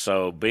 And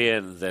so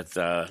being that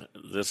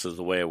this is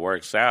the way it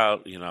works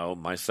out, you know,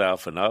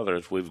 myself and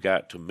others, we've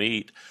got to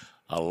meet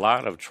a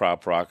lot of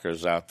trop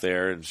rockers out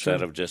there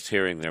instead of just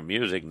hearing their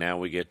music. Now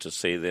we get to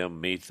see them,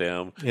 meet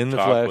them, in the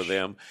talk flesh with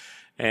them.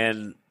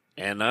 And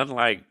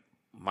unlike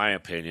my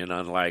opinion,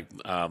 unlike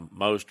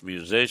most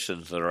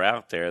musicians that are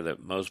out there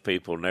that most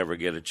people never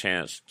get a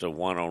chance to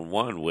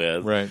one-on-one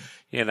with, right.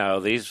 You know,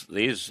 these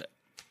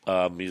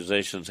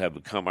musicians have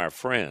become our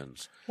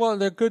friends. Well,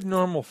 they're good,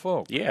 normal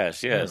folk. Yes,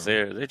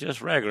 they're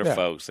just regular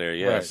folks there.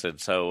 Yes, right.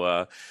 And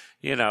so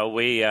you know,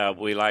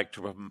 we like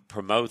to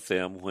promote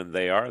them when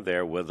they are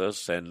there with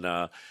us, and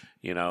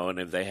you know, and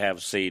if they have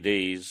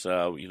CDs,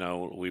 you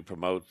know, we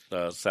promote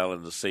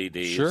selling the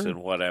CDs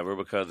and whatever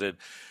because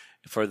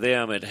for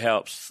them it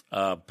helps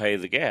pay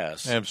the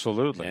gas.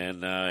 Absolutely.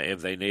 And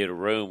if they need a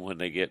room when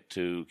they get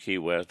to Key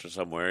West or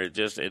somewhere,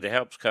 it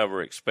helps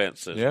cover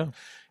expenses. Yeah.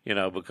 You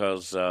know,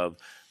 because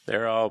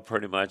they're all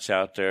pretty much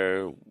out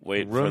there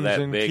waiting Rooms for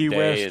that in big Key day.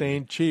 West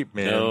ain't cheap,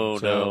 man.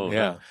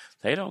 No.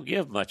 They don't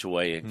give much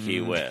away in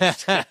Key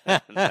West.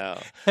 No.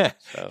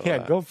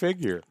 So, go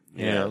figure.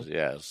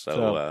 Yes.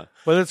 So,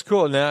 well, that's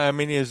cool. Now, I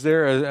mean, is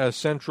there a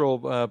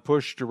central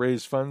push to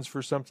raise funds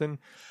for something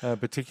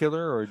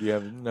particular, or do you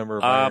have a number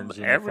of irons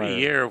in the every fire?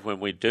 year when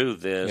we do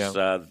this,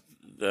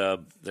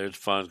 there's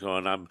funds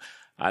going on.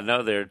 I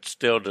know they're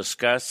still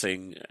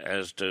discussing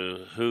as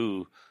to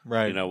who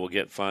you know will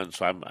get funds.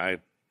 So I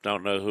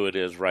don't know who it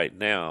is right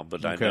now,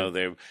 but I know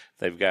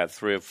they've got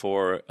 3 or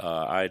 4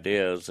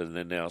 ideas, and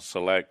then they'll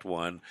select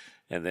one,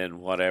 and then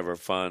whatever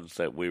funds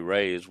that we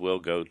raise will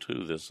go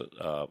to this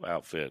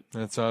outfit.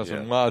 That's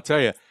awesome. Yeah. Well, I'll tell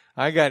you,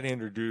 I got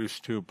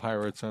introduced to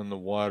Pirates on the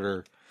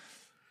Water,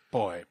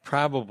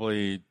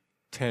 probably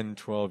 10,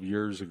 12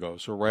 years ago.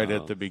 So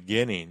at the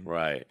beginning,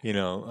 right? You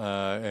know,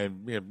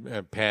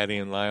 and Patty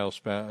and Lyle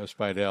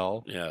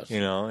Spidell, yes, you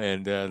know,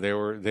 and they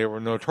were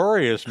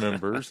notorious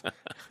members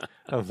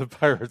of the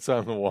Pirates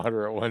on the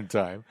Water at one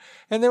time.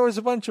 And there was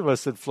a bunch of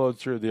us that flowed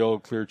through the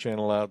old Clear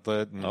Channel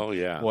outlet and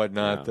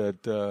whatnot. Yeah.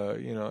 That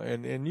you know,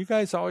 and you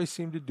guys always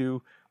seemed to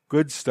do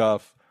good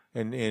stuff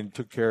and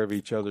took care of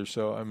each other.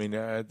 So I mean,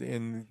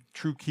 in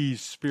true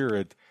Keys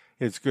spirit,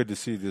 it's good to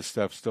see this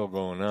stuff still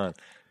going on.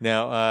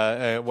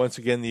 Now, once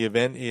again, the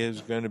event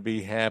is going to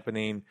be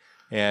happening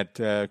at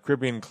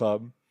Caribbean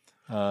Club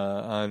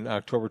on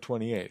October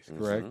 28th,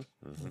 correct?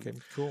 Mm-hmm. Okay,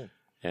 cool.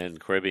 And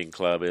Caribbean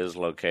Club is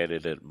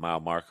located at mile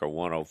marker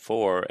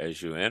 104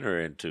 as you enter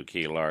into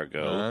Key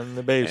Largo. On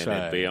the bay and side.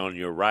 it'll be on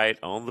your right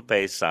on the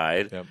bay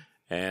side. Yep.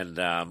 And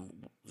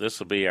this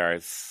will be our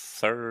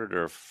 3rd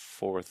or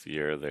 4th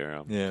year there.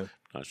 I'm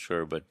not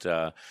sure,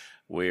 but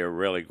we are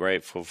really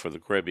grateful for the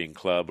Caribbean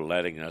Club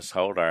letting us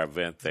hold our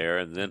event there,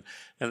 and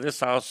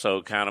this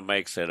also kind of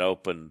makes it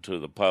open to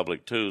the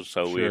public too.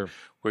 So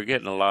we're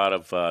getting a lot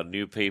of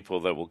new people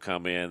that will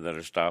come in that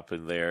are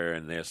stopping there,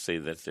 and they'll see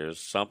that there's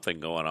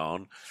something going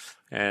on,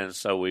 and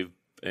so we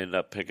end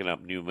up picking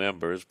up new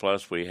members.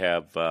 Plus, we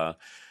have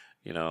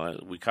you know,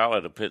 we call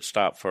it a pit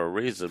stop for a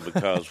reason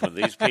because when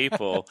these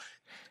people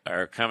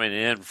are coming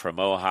in from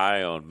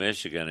Ohio and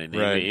Michigan and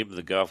even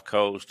the Gulf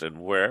Coast and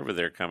wherever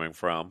they're coming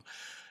from,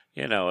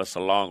 you know, it's a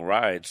long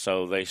ride,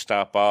 so they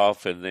stop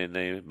off and then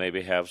they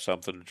maybe have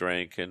something to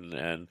drink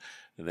and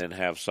then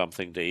have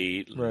something to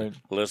eat, and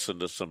listen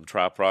to some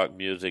trop rock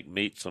music,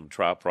 meet some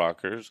trop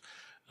rockers,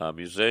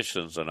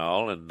 musicians and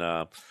all, and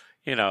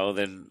you know,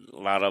 then a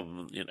lot of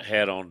them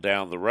head on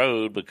down the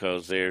road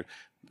because I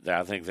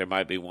think there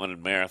might be one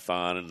in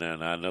Marathon, and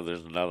then I know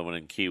there's another one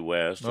in Key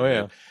West.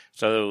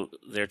 So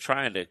they're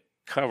trying to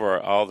cover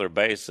all their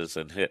bases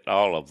and hit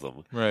all of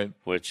them. Right.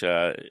 Which,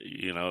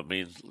 you know, it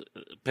means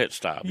pit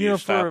stop. You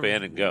stop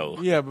in and go.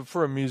 Yeah, but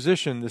for a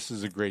musician, this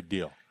is a great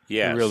deal.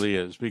 Yes. It really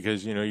is,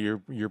 because, you know,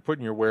 you're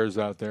putting your wares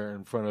out there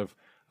in front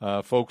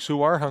of folks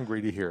who are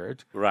hungry to hear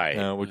it.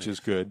 Right. Which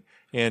is good.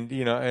 And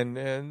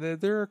and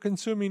they're a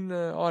consuming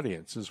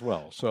audience as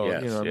well. So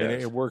Yes, I mean,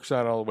 yes. it works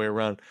out all the way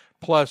around.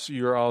 Plus,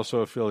 you're also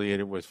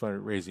affiliated with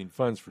raising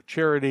funds for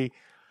charity.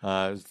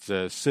 It's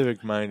a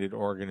civic-minded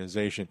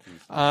organization.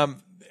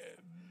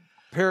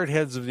 Parrot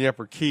Heads of the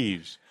Upper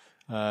Keys,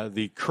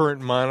 the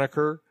current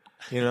moniker,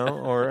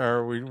 or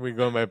are we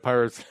going by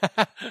Pirates?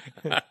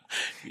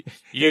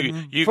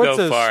 You puts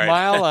go a for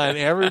smile on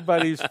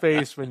everybody's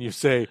face when you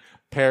say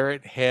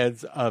Parrot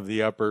Heads of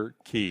the Upper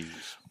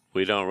Keys.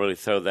 We don't really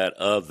throw that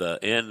of the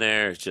in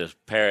there. It's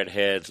just Parrot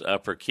Heads,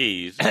 Upper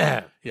Keys.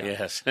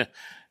 Yes.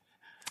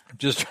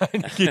 Just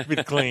trying to keep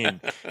it clean,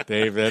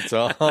 Dave. That's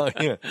all.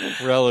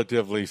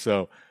 Relatively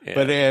so. Yeah.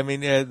 But I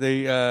mean,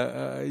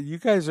 you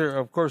guys are,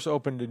 of course,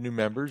 open to new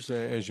members,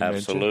 as you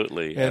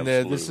Absolutely. mentioned. And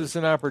this Absolutely. is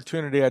an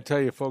opportunity. I tell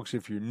you, folks,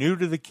 if you're new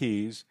to the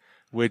Keys,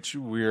 which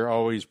we're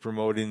always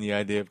promoting the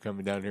idea of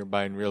coming down here,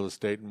 buying real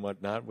estate and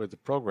whatnot with the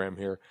program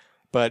here.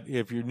 But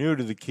if you're new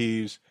to the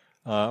Keys,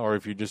 or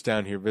if you're just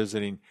down here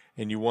visiting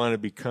and you want to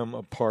become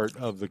a part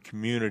of the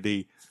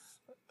community,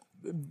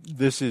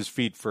 this is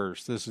feet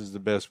first. This is the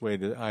best way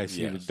to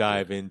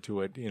dive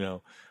into it.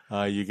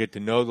 You get to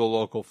know the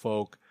local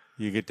folk.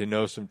 You get to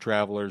know some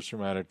travelers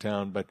from out of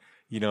town, but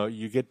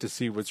you get to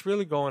see what's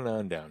really going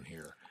on down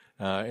here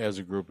as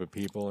a group of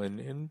people,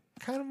 and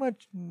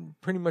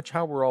pretty much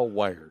how we're all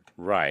wired.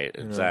 Right,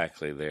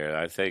 exactly. There,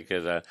 I think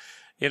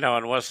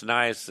and what's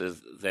nice is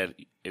that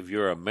if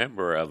you're a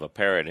member of a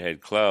Parrot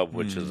Head Club,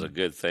 which is a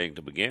good thing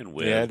to begin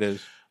with. Yeah, it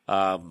is.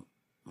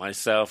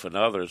 Myself and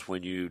others,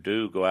 when you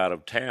do go out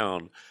of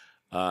town,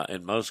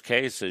 in most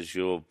cases,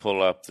 you'll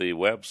pull up the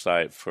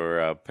website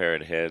for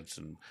Parrot Heads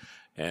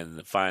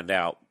and find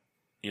out,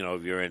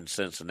 if you're in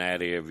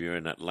Cincinnati, if you're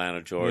in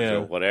Atlanta, Georgia,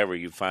 or whatever,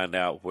 you find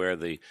out where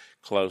the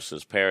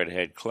closest Parrot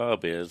Head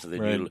Club is.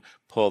 Then you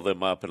pull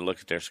them up and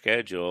look at their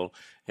schedule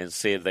and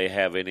see if they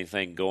have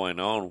anything going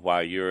on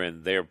while you're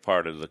in their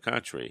part of the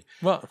country.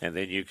 Well, and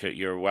then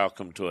you're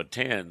welcome to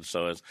attend.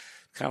 So it's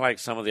kind of like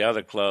some of the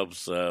other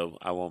clubs.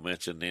 I won't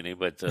mention any,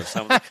 but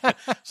some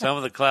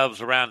of the clubs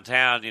around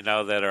town,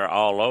 that are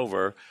all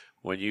over.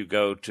 When you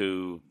go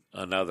to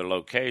another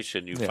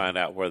location, you find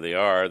out where they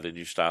are. Then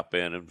you stop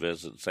in and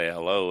visit and say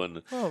hello.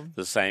 And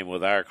the same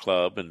with our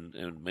club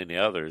and many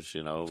others.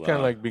 It's kind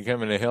of like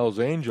becoming a Hell's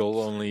Angel,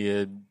 only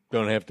you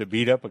don't have to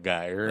beat up a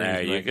guy. Or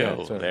there you like go.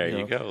 That. So, there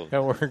you go.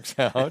 That works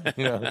out.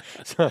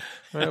 So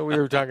we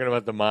were talking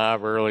about the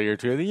mob earlier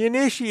too. The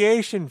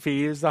initiation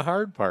fee is the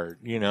hard part.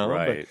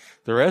 Right. But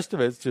the rest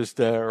of it's just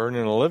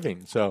earning a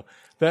living. So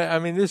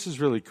this is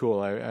really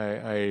cool.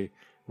 I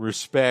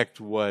respect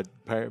what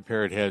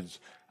Parrot Heads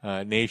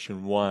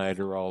nationwide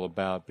are all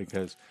about,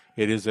 because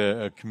it is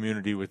a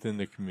community within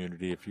the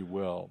community, if you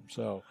will.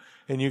 So,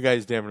 and you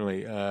guys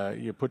definitely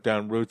you put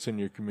down roots in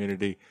your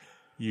community.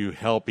 You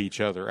help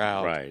each other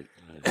out, Right.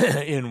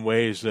 in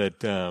ways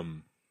that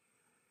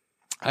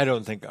I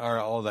don't think are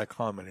all that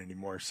common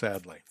anymore,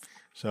 sadly.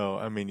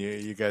 So,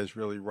 you guys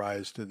really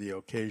rise to the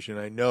occasion.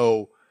 I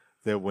know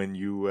that when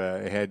you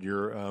had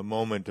your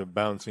moment of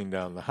bouncing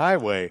down the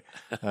highway,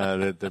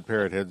 that the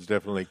Parrot Heads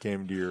definitely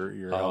came to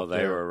your help. They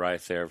there. were right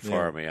there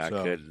for me. I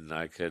so-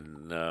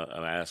 couldn't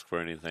ask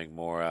for anything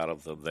more out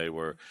of them. They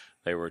were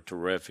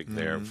terrific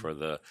there for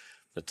the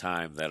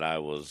time that I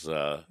was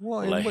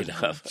laid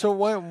up. So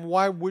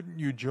why wouldn't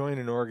you join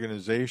an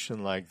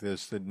organization like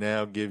this that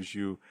now gives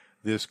you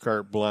this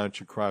carte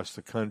blanche across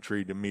the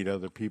country to meet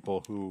other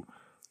people who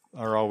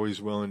are always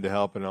willing to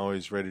help and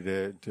always ready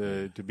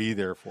to be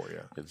there for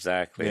you?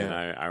 Exactly. Yeah.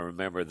 And I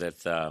remember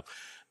that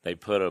they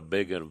put a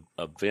big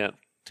event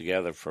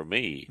together for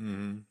me,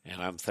 and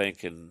I'm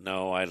thinking,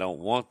 no, I don't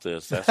want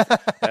this.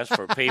 That's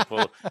for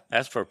people.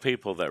 That's for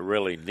people that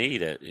really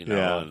need it,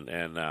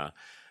 And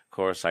of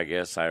course, I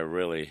guess I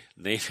really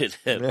needed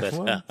it. But,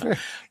 at the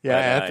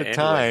anyway,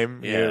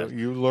 time, yeah.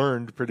 you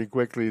learned pretty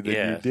quickly that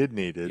you did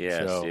need it.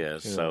 Yes, so,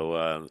 yes.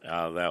 So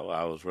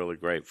I was really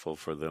grateful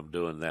for them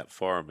doing that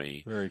for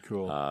me. Very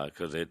cool.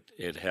 Because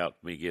it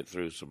helped me get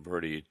through some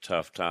pretty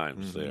tough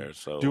times there.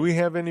 So, do we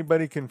have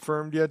anybody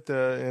confirmed yet,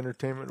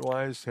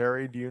 entertainment-wise?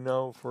 Harry, do you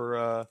know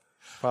for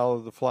Follow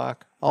the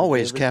Flock?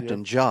 Always David,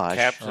 Captain Josh.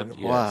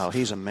 Captain, Wow, yes.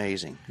 he's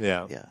amazing.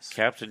 Yeah. Yes.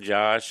 Captain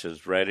Josh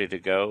is ready to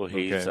go.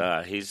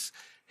 Okay.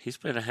 He's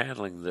been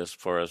handling this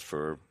for us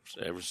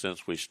ever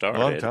since we started.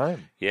 Long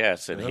time.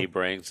 Yes, and he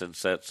brings and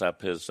sets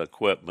up his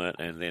equipment,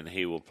 and then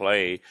he will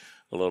play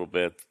a little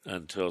bit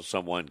until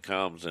someone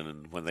comes.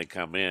 And when they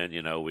come in,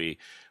 we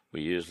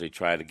usually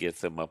try to get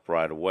them up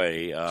right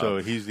away. So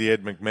he's the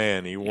Ed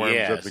McMahon. He warms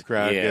up the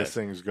crowd, gets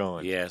things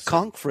going. Yes,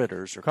 Conch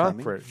fritters are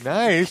coming.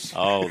 Nice.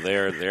 Oh,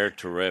 they're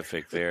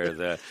terrific.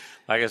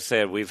 Like I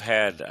said, we've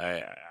had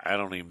I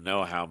don't even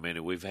know how many.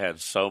 We've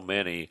had so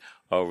many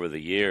over the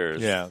years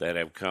that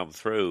have come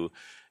through,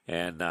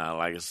 and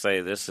like I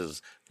say, this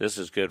is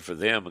good for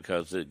them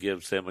because it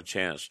gives them a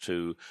chance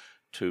to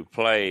to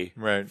play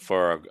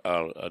for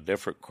a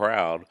different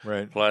crowd.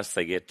 Right. Plus,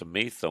 they get to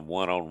meet them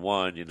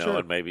one-on-one, Sure.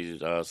 and maybe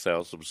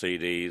sell some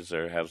CDs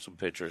or have some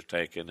pictures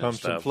taken and Pump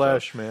stuff. some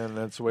flesh, man.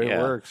 That's the way it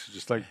works.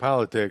 Just like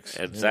politics.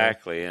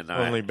 Exactly. And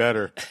only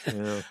better.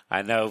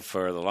 I know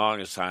for the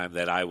longest time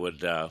that I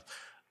would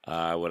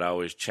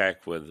always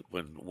check with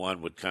when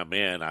one would come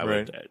in. I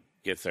would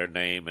get their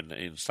name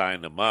and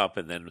sign them up,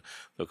 and then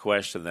the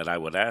question that I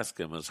would ask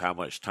them is, how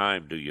much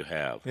time do you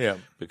have? Yeah.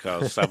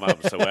 Because some of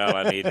them say, well,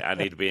 I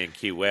need to be in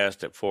Key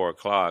West at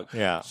 4:00.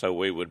 Yeah. So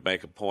we would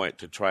make a point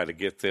to try to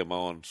get them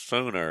on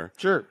sooner.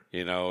 Sure.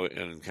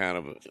 And kind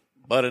of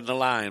butt in the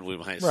line, we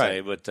might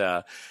say. But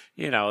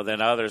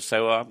then others say,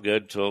 well, I'm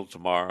good till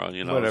tomorrow.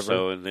 Whatever.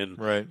 So and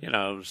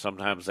then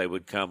sometimes they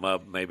would come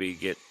up, maybe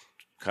get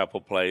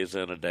couple plays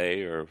in a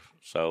day or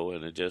so,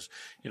 and it just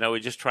we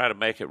just try to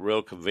make it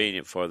real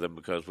convenient for them,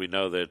 because we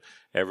know that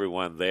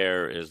everyone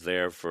there is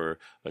there for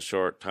a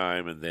short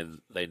time and then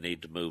they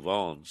need to move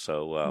on.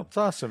 So it's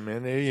awesome,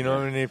 man.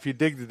 And if you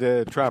dig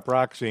the trop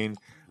rock scene,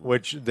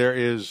 which there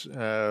is,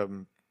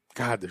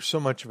 there's so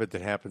much of it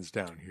that happens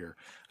down here.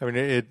 I mean,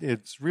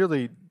 it's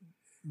really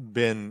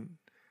been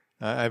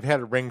I've had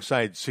a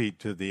ringside seat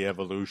to the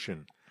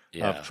evolution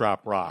of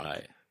trop rock.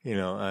 Right.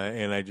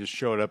 And I just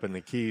showed up in the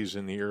Keys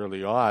in the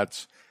early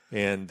aughts,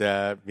 and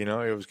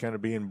it was kind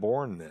of being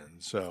born then.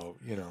 So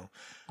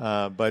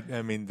but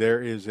I mean,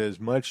 there is as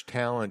much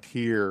talent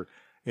here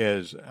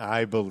as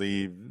I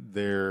believe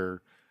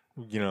there,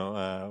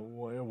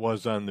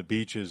 was on the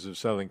beaches of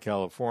Southern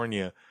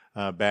California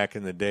back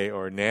in the day,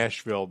 or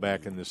Nashville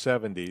back in the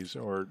 70s,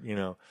 or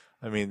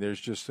I mean, there's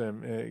just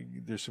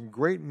there's some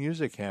great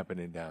music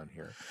happening down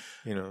here.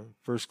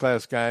 First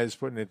class guys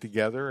putting it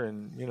together,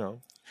 and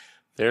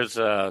There's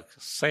a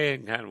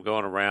saying kind of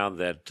going around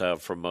that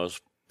for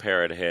most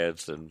parrot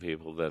heads and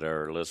people that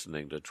are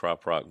listening to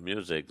trop rock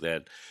music,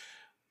 that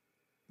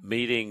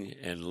meeting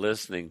and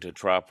listening to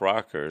trop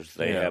rockers,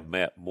 they have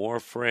met more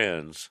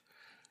friends,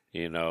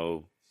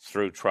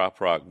 through trop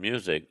rock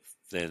music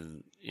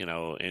than,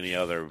 any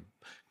other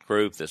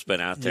group that's been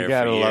out there for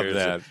years. You gotta love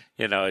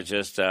that. It's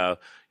just,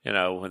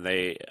 when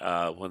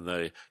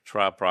the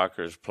trop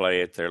rockers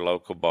play at their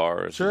local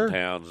bars and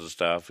towns and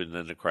stuff, and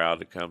then the crowd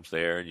that comes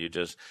there, and you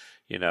just,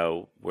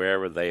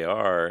 wherever they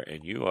are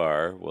and you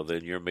are, well,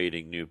 then you're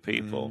meeting new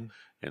people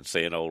and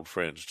seeing old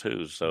friends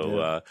too.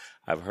 So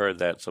I've heard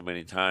that so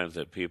many times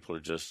that people are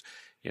just,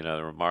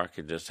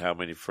 remarking just how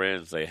many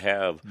friends they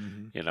have,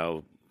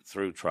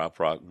 through trop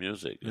rock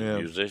music and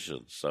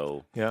musicians.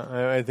 So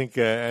I think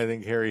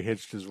Harry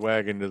hitched his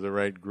wagon to the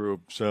right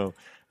group. So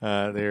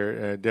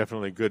they're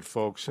definitely good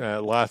folks.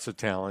 Lots of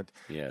talent.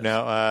 Yes.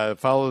 Now,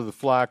 Follow the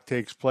Flock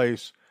takes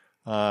place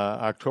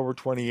October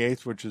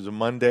 28th, which is a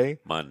Monday.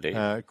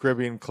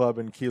 Caribbean Club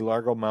in Key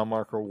Largo, mile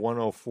marker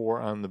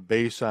 104 on the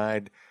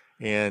Bayside,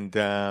 and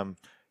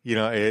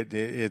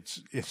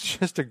it's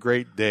just a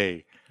great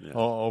day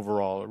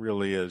overall. It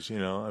really is.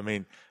 I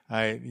mean,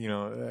 I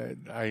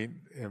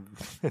am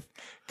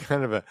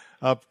kind of a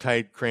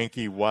uptight,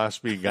 cranky,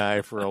 waspy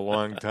guy for a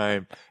long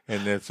time,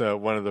 and it's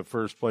one of the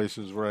first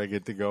places where I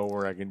get to go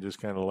where I can just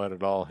kind of let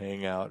it all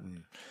hang out,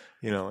 and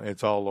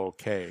it's all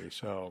okay.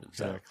 So,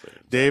 exactly.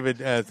 David,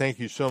 thank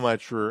you so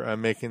much for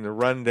making the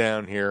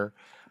rundown here.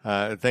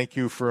 Thank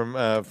you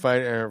for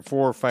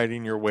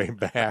fighting your way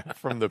back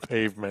from the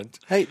pavement.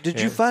 Hey,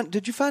 did you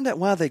find out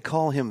why they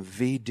call him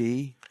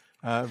VD?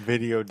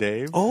 Video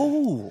Dave.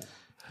 Oh.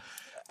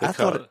 I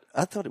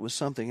thought it was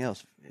something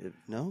else.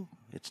 No,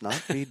 it's not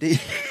VD.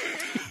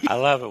 I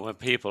love it when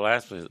people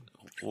ask me,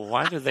 well,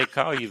 why do they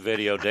call you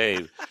Video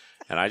Dave?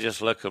 And I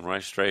just look them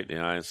right straight in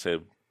the eye and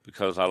say,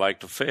 because I like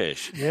to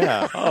fish.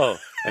 Yeah. Oh,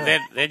 and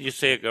then you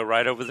see it go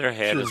right over their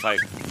head. It's like,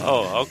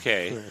 oh,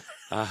 okay.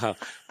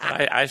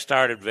 I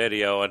started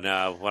video, and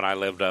when I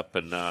lived up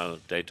in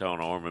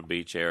Daytona, Ormond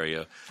Beach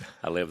area,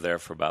 I lived there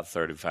for about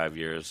 35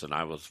 years, and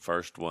I was the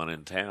first one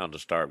in town to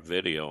start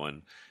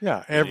videoing.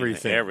 Yeah,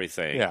 everything.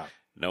 Everything. Yeah.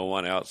 No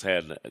one else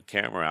had a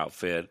camera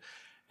outfit,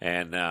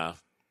 and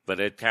but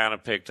it kind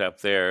of picked up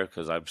there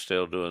because I'm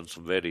still doing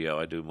some video.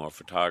 I do more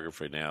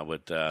photography now,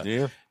 but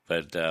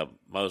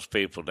most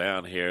people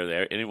down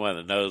here, anyone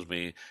that knows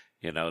me,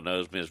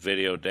 knows me as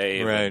Video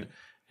Dave, right?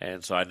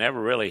 And so I never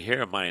really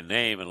hear my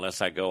name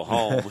unless I go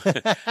home,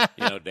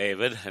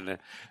 David,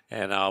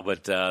 and all.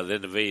 But then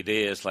the VD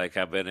is like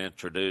I've been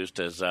introduced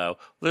as, this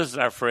is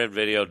our friend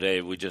Video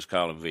Dave. We just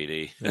call him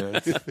VD.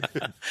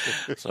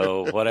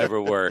 So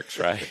whatever works,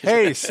 right?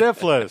 Hey,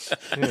 syphilis.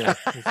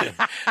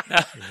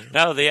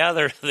 No, the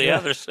other.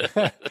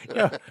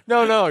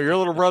 No, your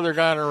little brother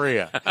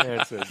gonorrhea.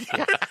 That's it.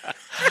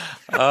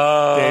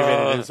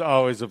 David, it is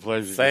always a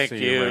pleasure to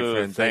see you, my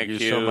friend. Thank you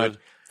so much.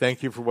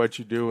 Thank you for what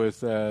you do with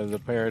the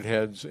Parrot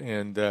Heads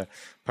and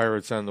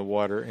Pirates on the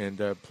Water, and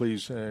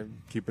please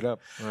keep it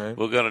up. All right?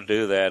 We're going to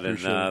do that,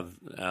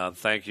 and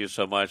thank you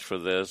so much for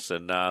this.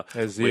 And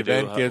as the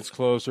event gets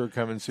closer,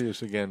 come and see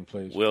us again,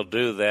 please. We'll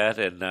do that,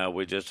 and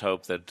we just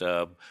hope that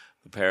the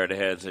Parrot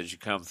Heads, as you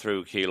come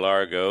through Key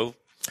Largo,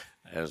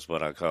 as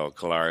what I call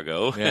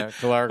Calargo. Yeah,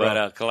 Calargo.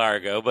 But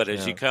Calargo. But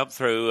as you come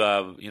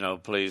through,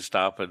 please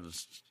stop and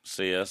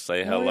see us,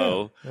 say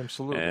hello. Yeah,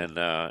 absolutely. And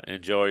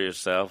enjoy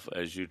yourself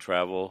as you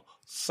travel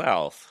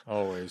south.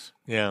 Always.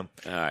 Yeah.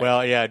 All right.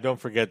 Well, yeah, don't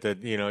forget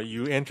that,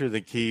 you enter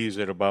the Keys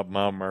at about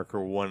mile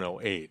marker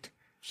 108.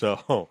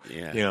 So,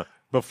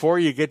 before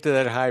you get to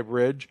that high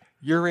bridge,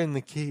 you're in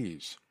the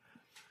Keys.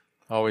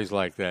 Always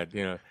like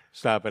that,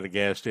 stop at a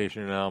gas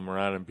station in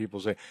Almirada and people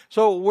say,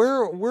 so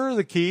where are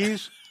the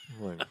Keys?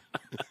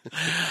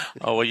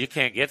 Oh, well, you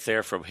can't get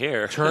there from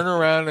here. Turn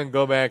around and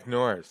go back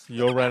north.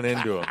 You'll run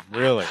into them.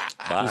 Really.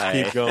 Bye. Just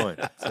keep going.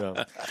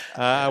 So,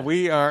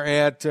 we are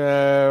at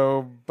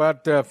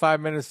about 5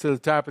 minutes to the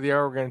top of the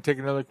hour. We're going to take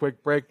another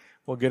quick break.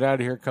 We'll get out of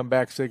here, come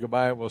back, say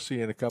goodbye. We'll see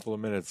you in a couple of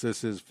minutes.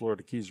 This is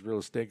Florida Keys Real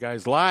Estate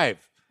Guys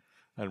live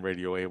on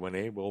Radio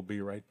A1A. We'll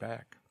be right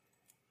back.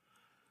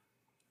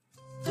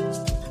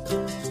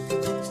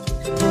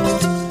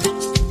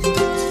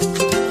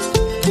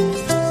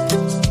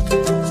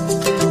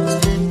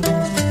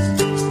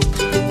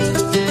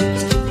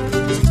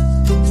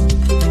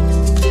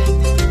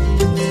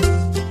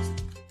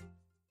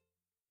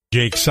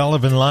 Jake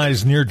Sullivan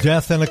lies near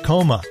death in a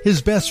coma.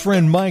 His best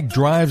friend Mike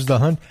drives the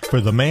hunt for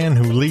the man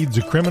who leads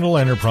a criminal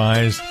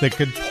enterprise that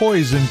could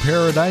poison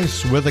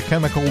paradise with a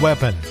chemical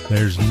weapon.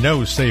 There's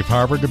no safe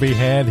harbor to be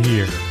had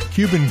here.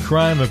 Cuban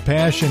Crime of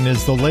Passion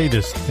is the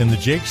latest in the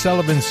Jake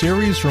Sullivan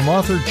series from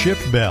author Chip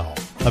Bell.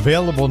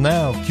 Available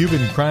now,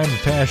 Cuban Crime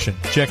of Passion.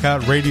 Check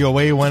out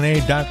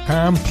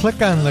RadioA1A.com. Click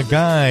on the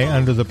guy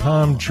under the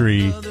palm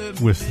tree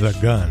with the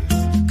gun.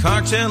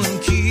 Cartel in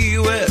Key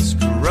West,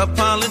 corrupt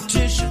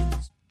politicians.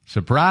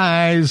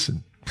 Surprise!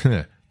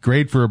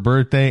 Great for a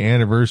birthday,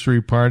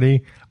 anniversary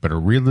party, but a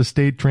real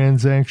estate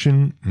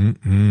transaction?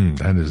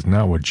 That is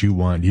not what you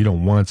want. You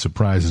don't want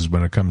surprises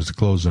when it comes to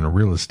closing a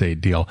real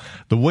estate deal.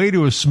 The way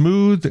to a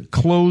smooth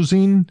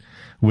closing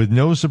with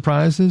no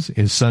surprises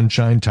is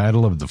Sunshine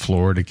Title of the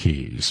Florida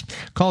Keys.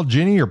 Call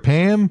Ginny or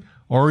Pam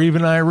or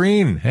even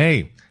Irene.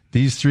 Hey,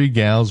 these three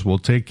gals will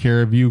take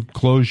care of you.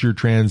 Close your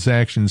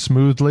transaction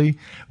smoothly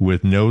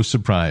with no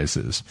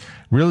surprises.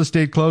 Real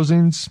estate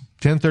closings,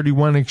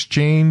 1031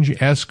 exchange,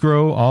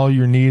 escrow, all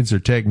your needs are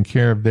taken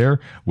care of there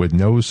with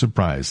no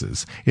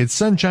surprises. It's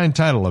Sunshine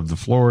Title of the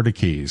Florida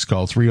Keys.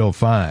 Call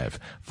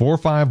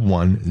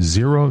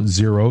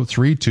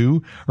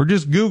 305-451-0032 or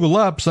just Google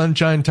up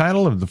Sunshine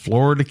Title of the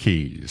Florida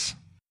Keys.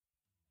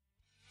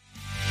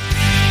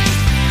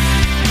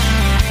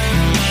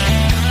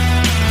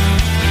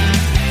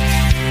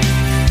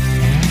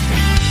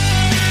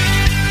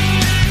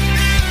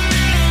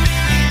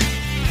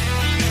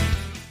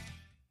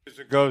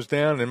 Goes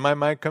down and my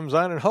mic comes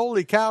on and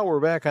holy cow, we're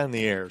back on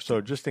the air. So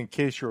just in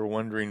case you were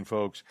wondering,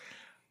 folks,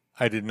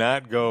 I did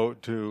not go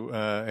to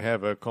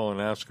have a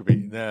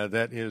colonoscopy.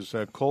 That is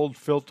cold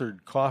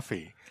filtered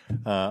coffee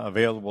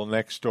available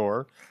next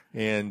door,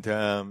 and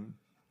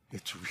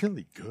it's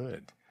really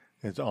good.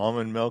 It's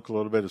almond milk, a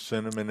little bit of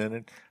cinnamon in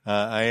it.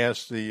 I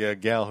asked the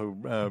gal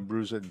who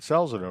brews it and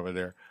sells it over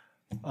there,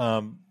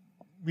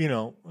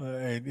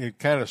 it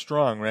kind of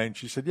strong, right? And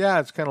she said, yeah,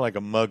 it's kind of like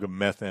a mug of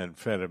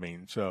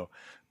methamphetamine. So,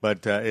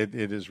 but it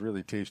is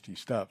really tasty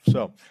stuff.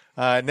 So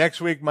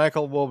next week,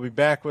 Michael will be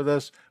back with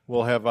us.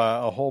 We'll have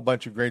a whole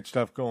bunch of great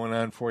stuff going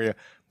on for you.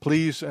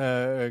 Please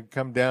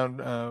come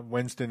down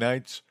Wednesday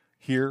nights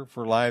here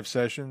for live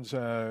sessions.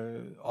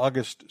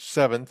 August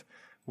 7th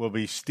will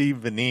be Steve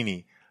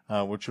Vanini,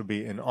 which will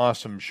be an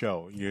awesome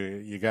show.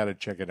 You got to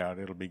check it out.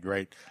 It'll be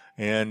great.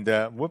 And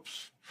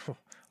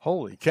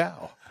holy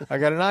cow, I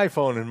got an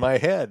iPhone in my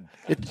head.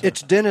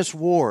 It's Dennis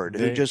Ward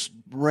who just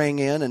rang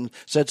in and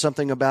said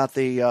something about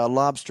the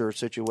lobster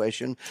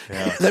situation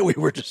that we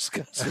were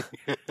discussing.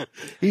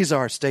 He's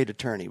our state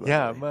attorney.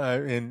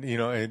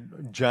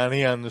 And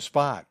Johnny on the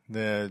spot.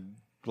 The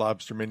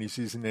lobster mini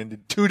season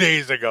ended 2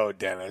 days ago,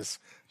 Dennis.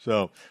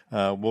 So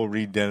we'll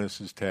read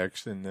Dennis's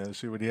text and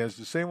see what he has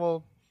to say.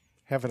 We'll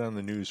have it on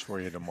the news for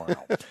you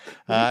tomorrow.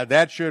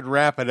 That should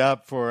wrap it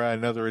up for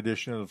another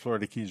edition of the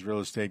Florida Keys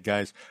Real Estate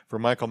Guys. For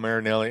Michael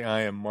Marinelli,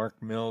 I am Mark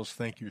Mills.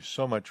 Thank you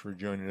so much for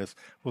joining us.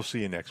 We'll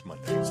see you next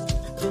Monday.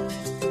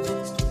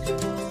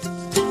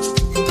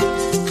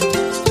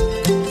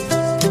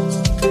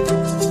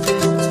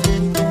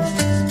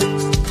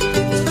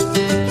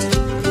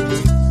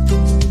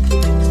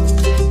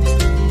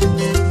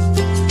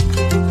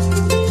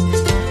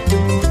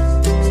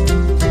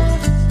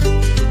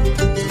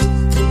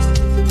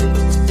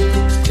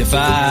 If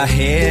I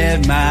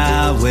had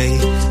my way,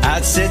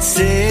 I'd set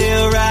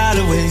sail right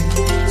away.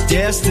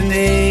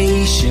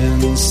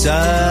 Destination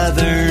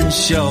southern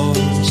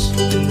shores.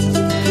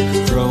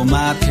 Throw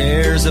my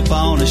cares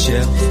upon a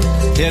shelf.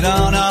 Head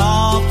on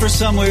off for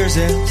somewhere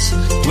else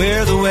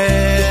where the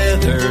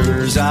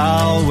weather's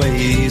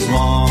always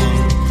warm.